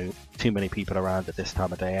never too many people around at this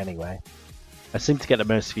time of day anyway. I seem to get the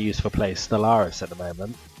most views for playing Stellaris at the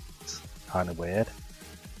moment. It's kind of weird.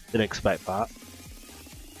 Didn't expect that.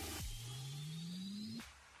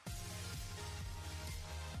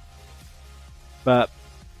 But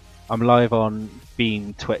I'm live on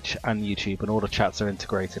Beam, Twitch and YouTube, and all the chats are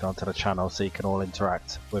integrated onto the channel so you can all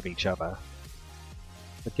interact with each other.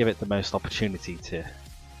 But give it the most opportunity to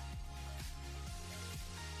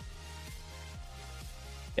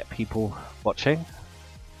get people watching.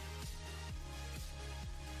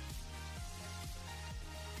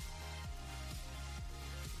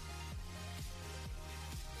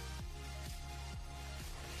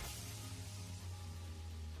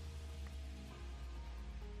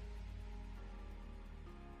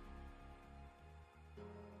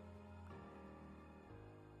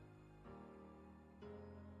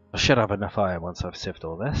 I should have enough iron once I've sieved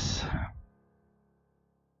all this.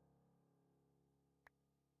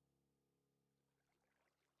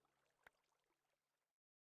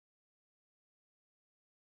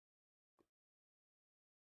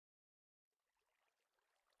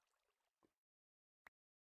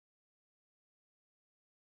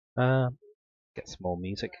 Get some more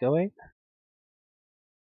music going.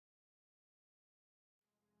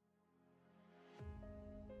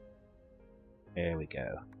 Here we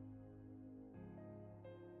go.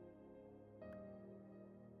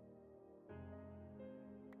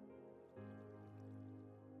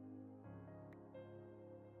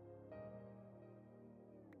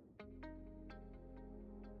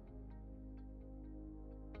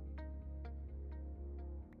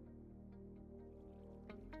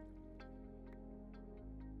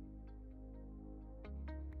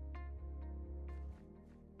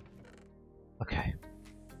 Okay.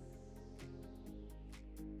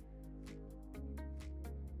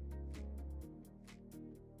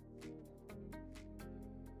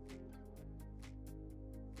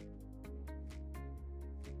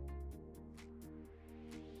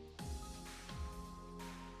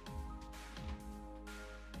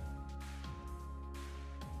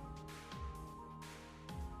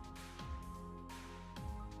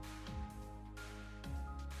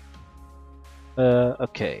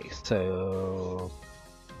 Okay, so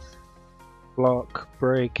block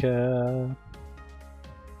breaker.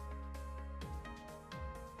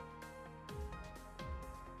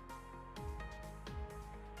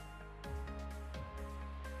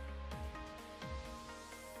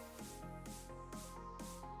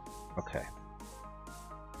 Okay.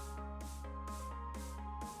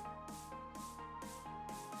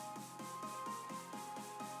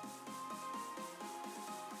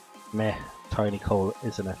 Meh, tiny coal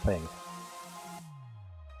isn't a thing.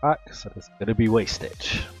 So there's gonna be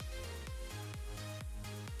wastage.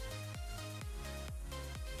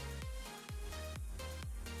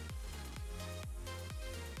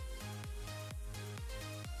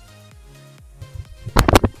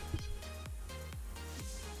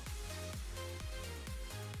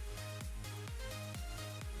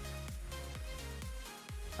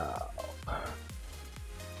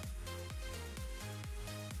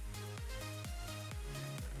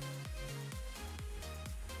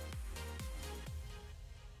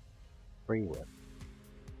 Free win.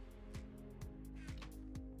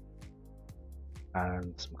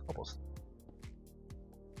 And some cobblestone.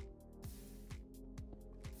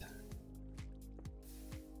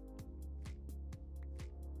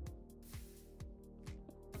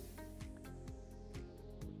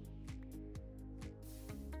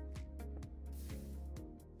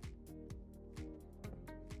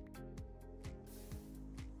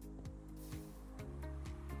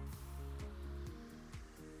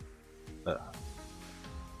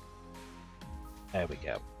 There we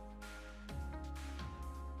go.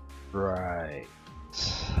 Right.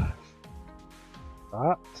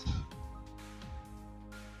 That.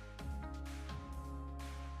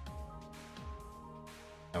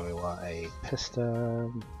 And we want a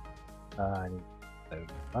piston. And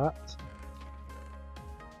that.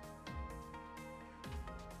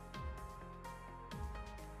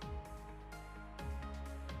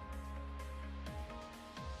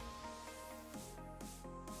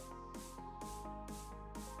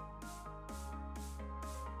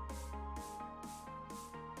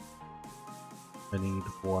 I need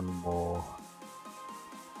one more.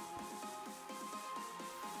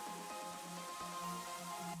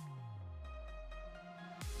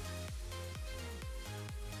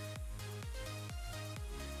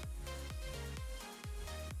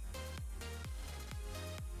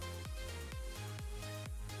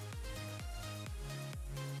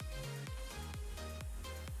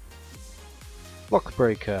 Block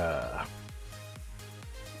breaker.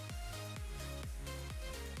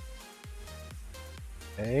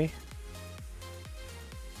 Okay.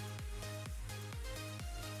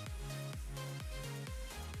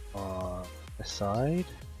 On the side.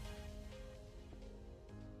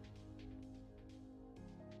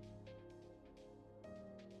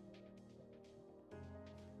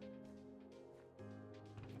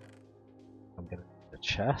 I'm gonna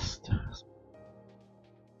chest.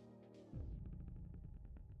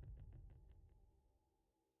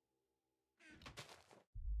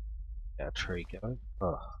 Get a tree going.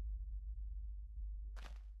 Oh.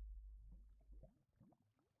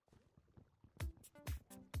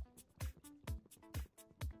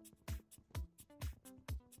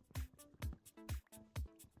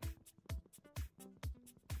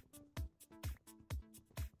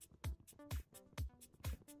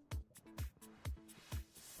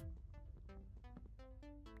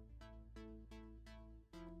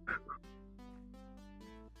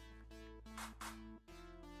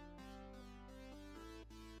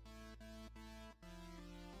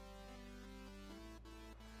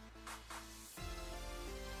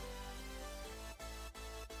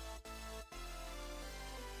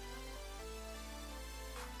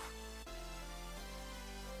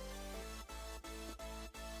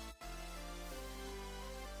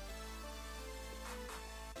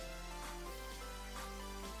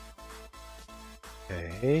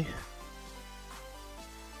 Okay.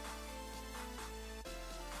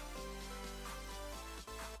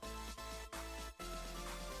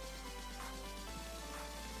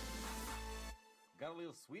 Got a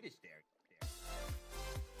little Swedish there.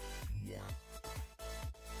 Yeah.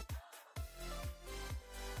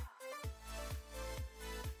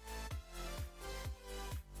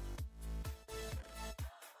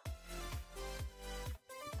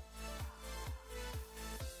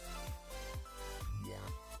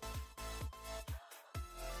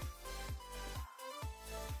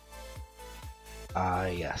 Ah,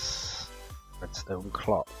 yes. Redstone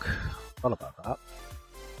clock. What about that?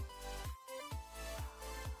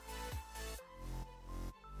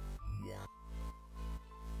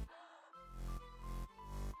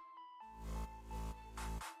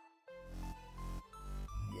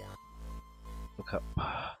 Look up.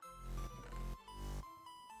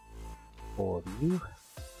 For you.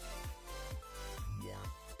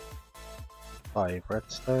 5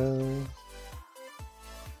 redstone.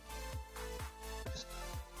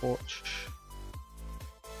 Torch.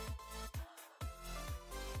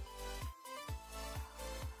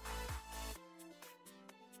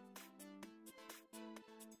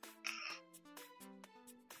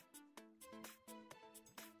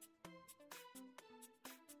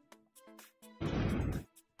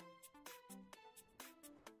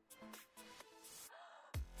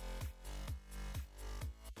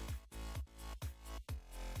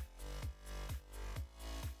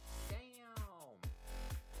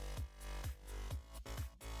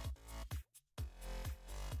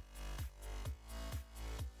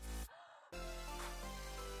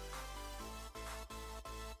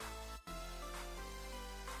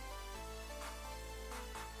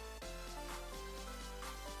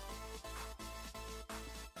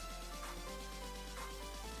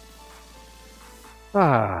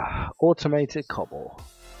 Ah, automated cobble.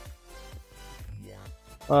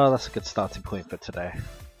 Oh, that's a good starting point for today.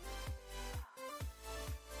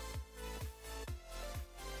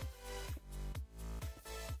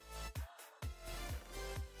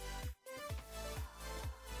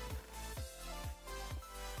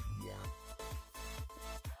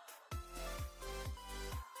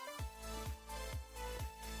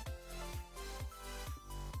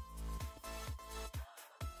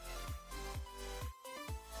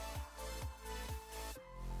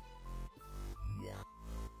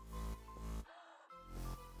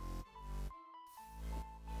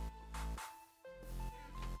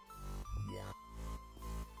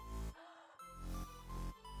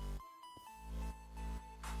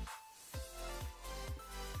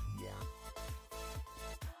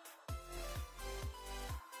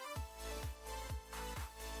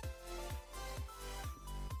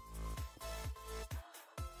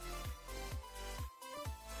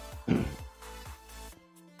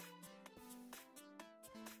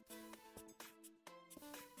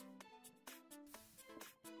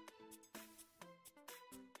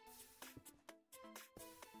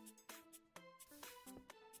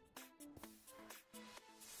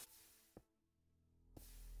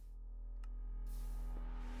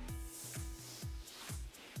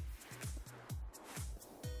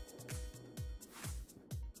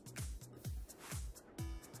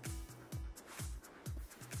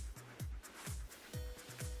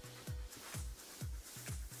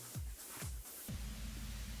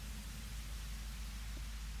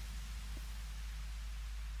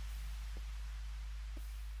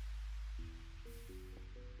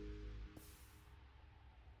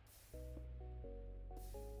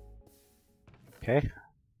 Okay.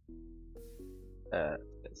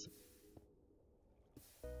 It's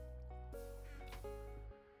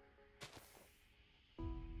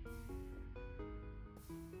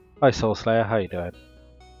Hi Soul Slayer, how you doing?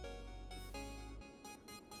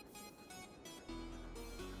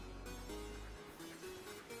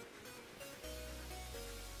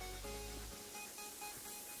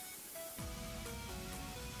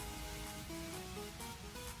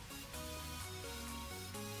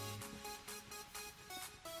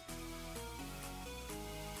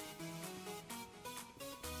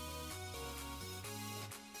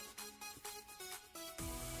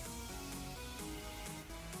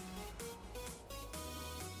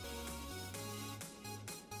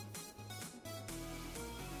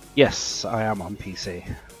 Yes, I am on PC.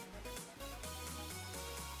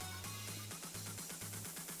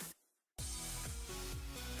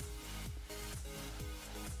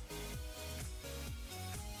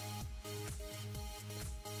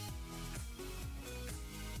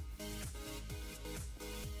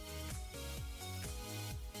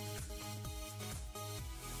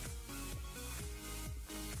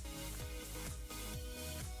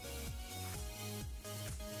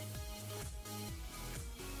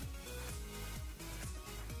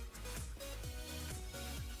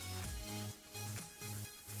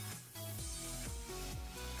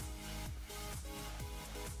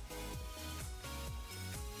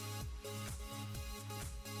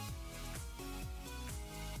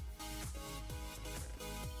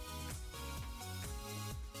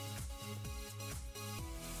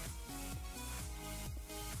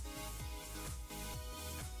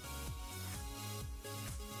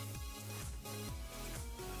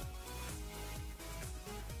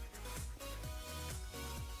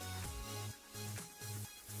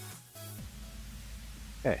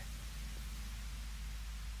 Okay.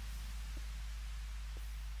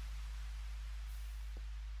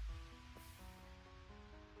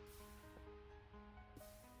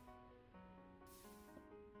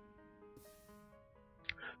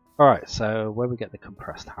 Alright, so where we get the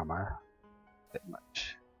compressed hammer, a bit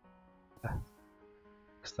much.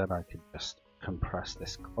 Because then I can just compress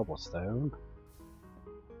this cobblestone,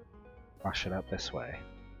 mash it up this way.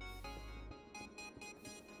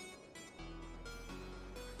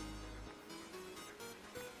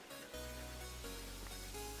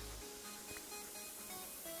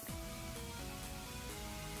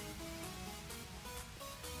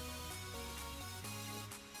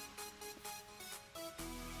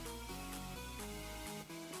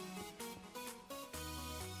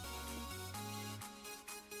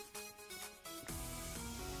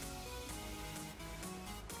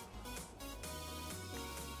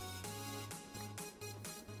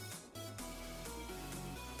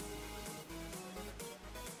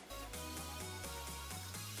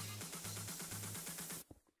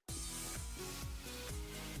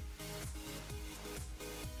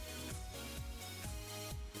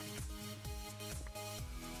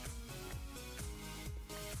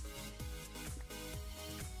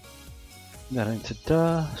 Then into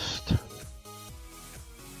dust.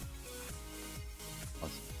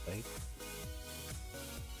 Possibly.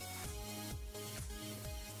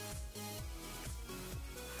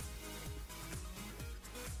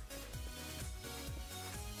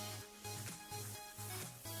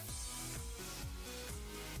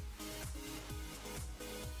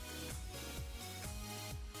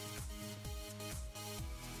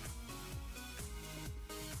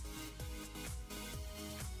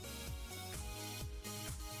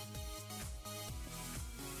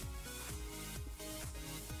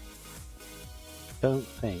 Don't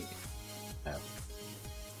think. No.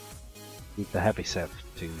 Need the heavy sieve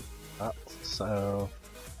to do that, so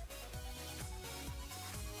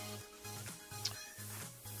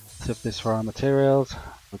sieve this for our materials.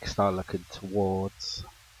 We can start looking towards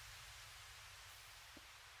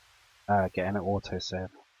getting an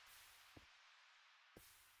autosave.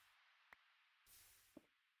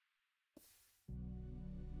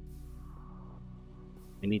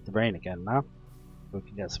 We need the rain again now, so we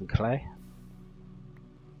can get some clay.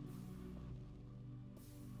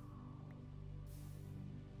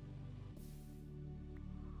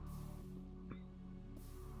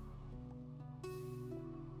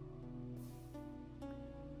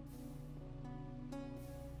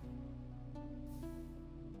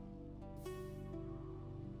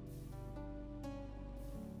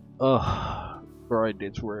 Ugh, grind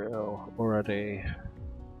is real already.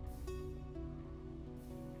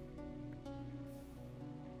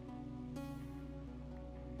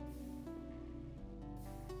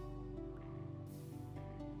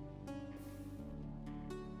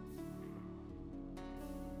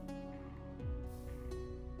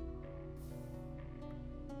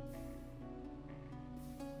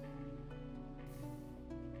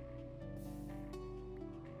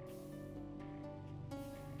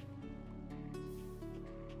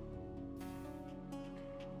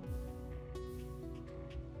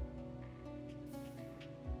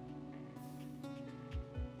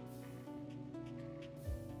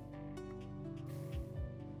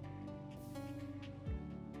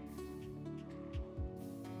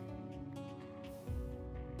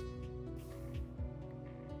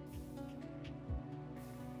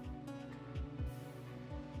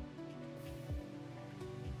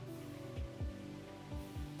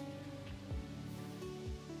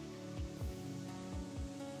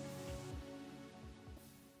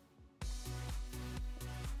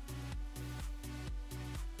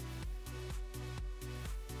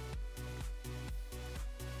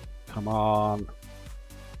 Come on.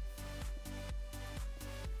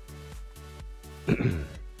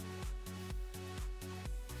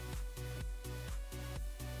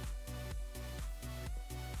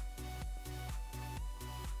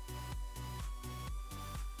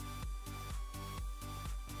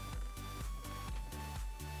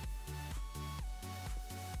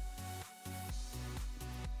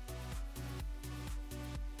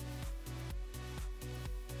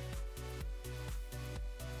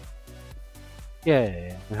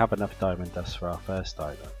 Yeah, we have enough diamond dust for our first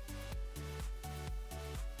diamond.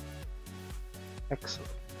 Excellent.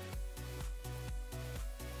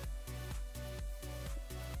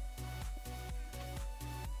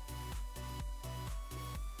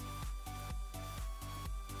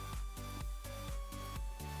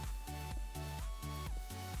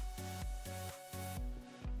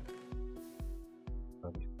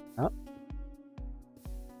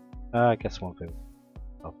 I guess one thing.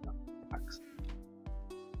 Oh, no. Thanks.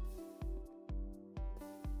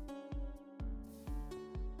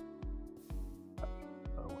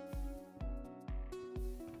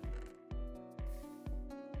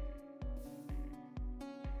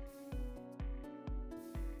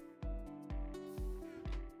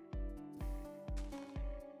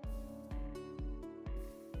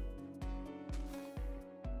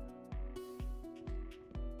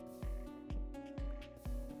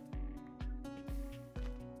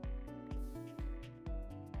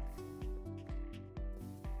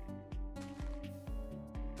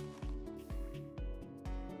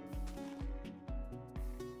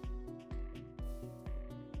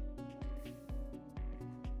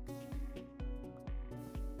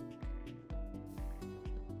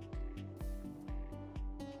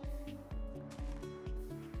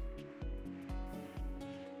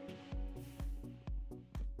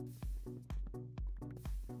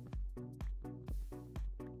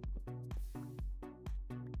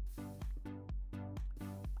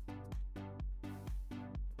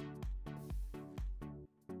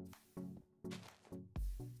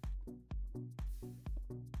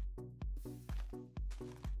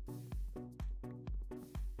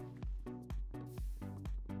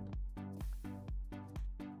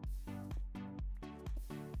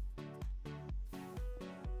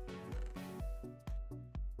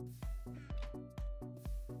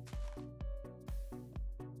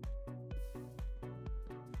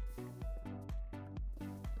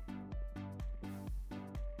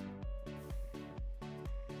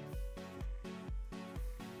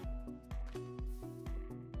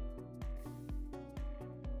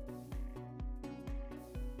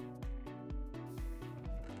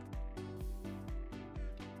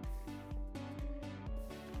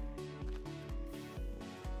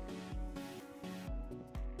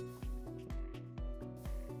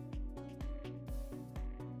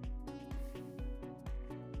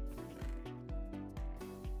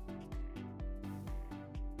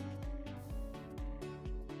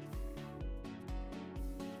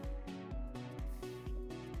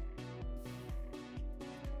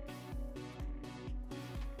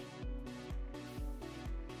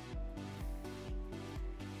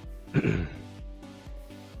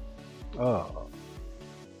 Oh.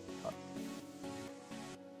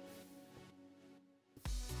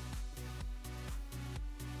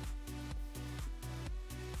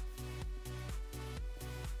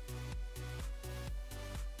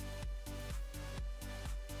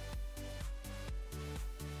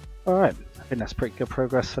 Alright, I think that's pretty good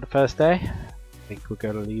progress for the first day. I think we're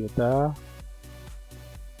going to leave it there.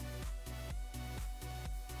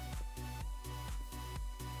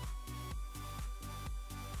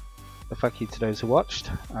 So thank you to those who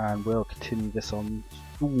watched, and we'll continue this on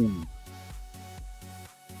soon.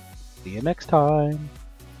 See you next time.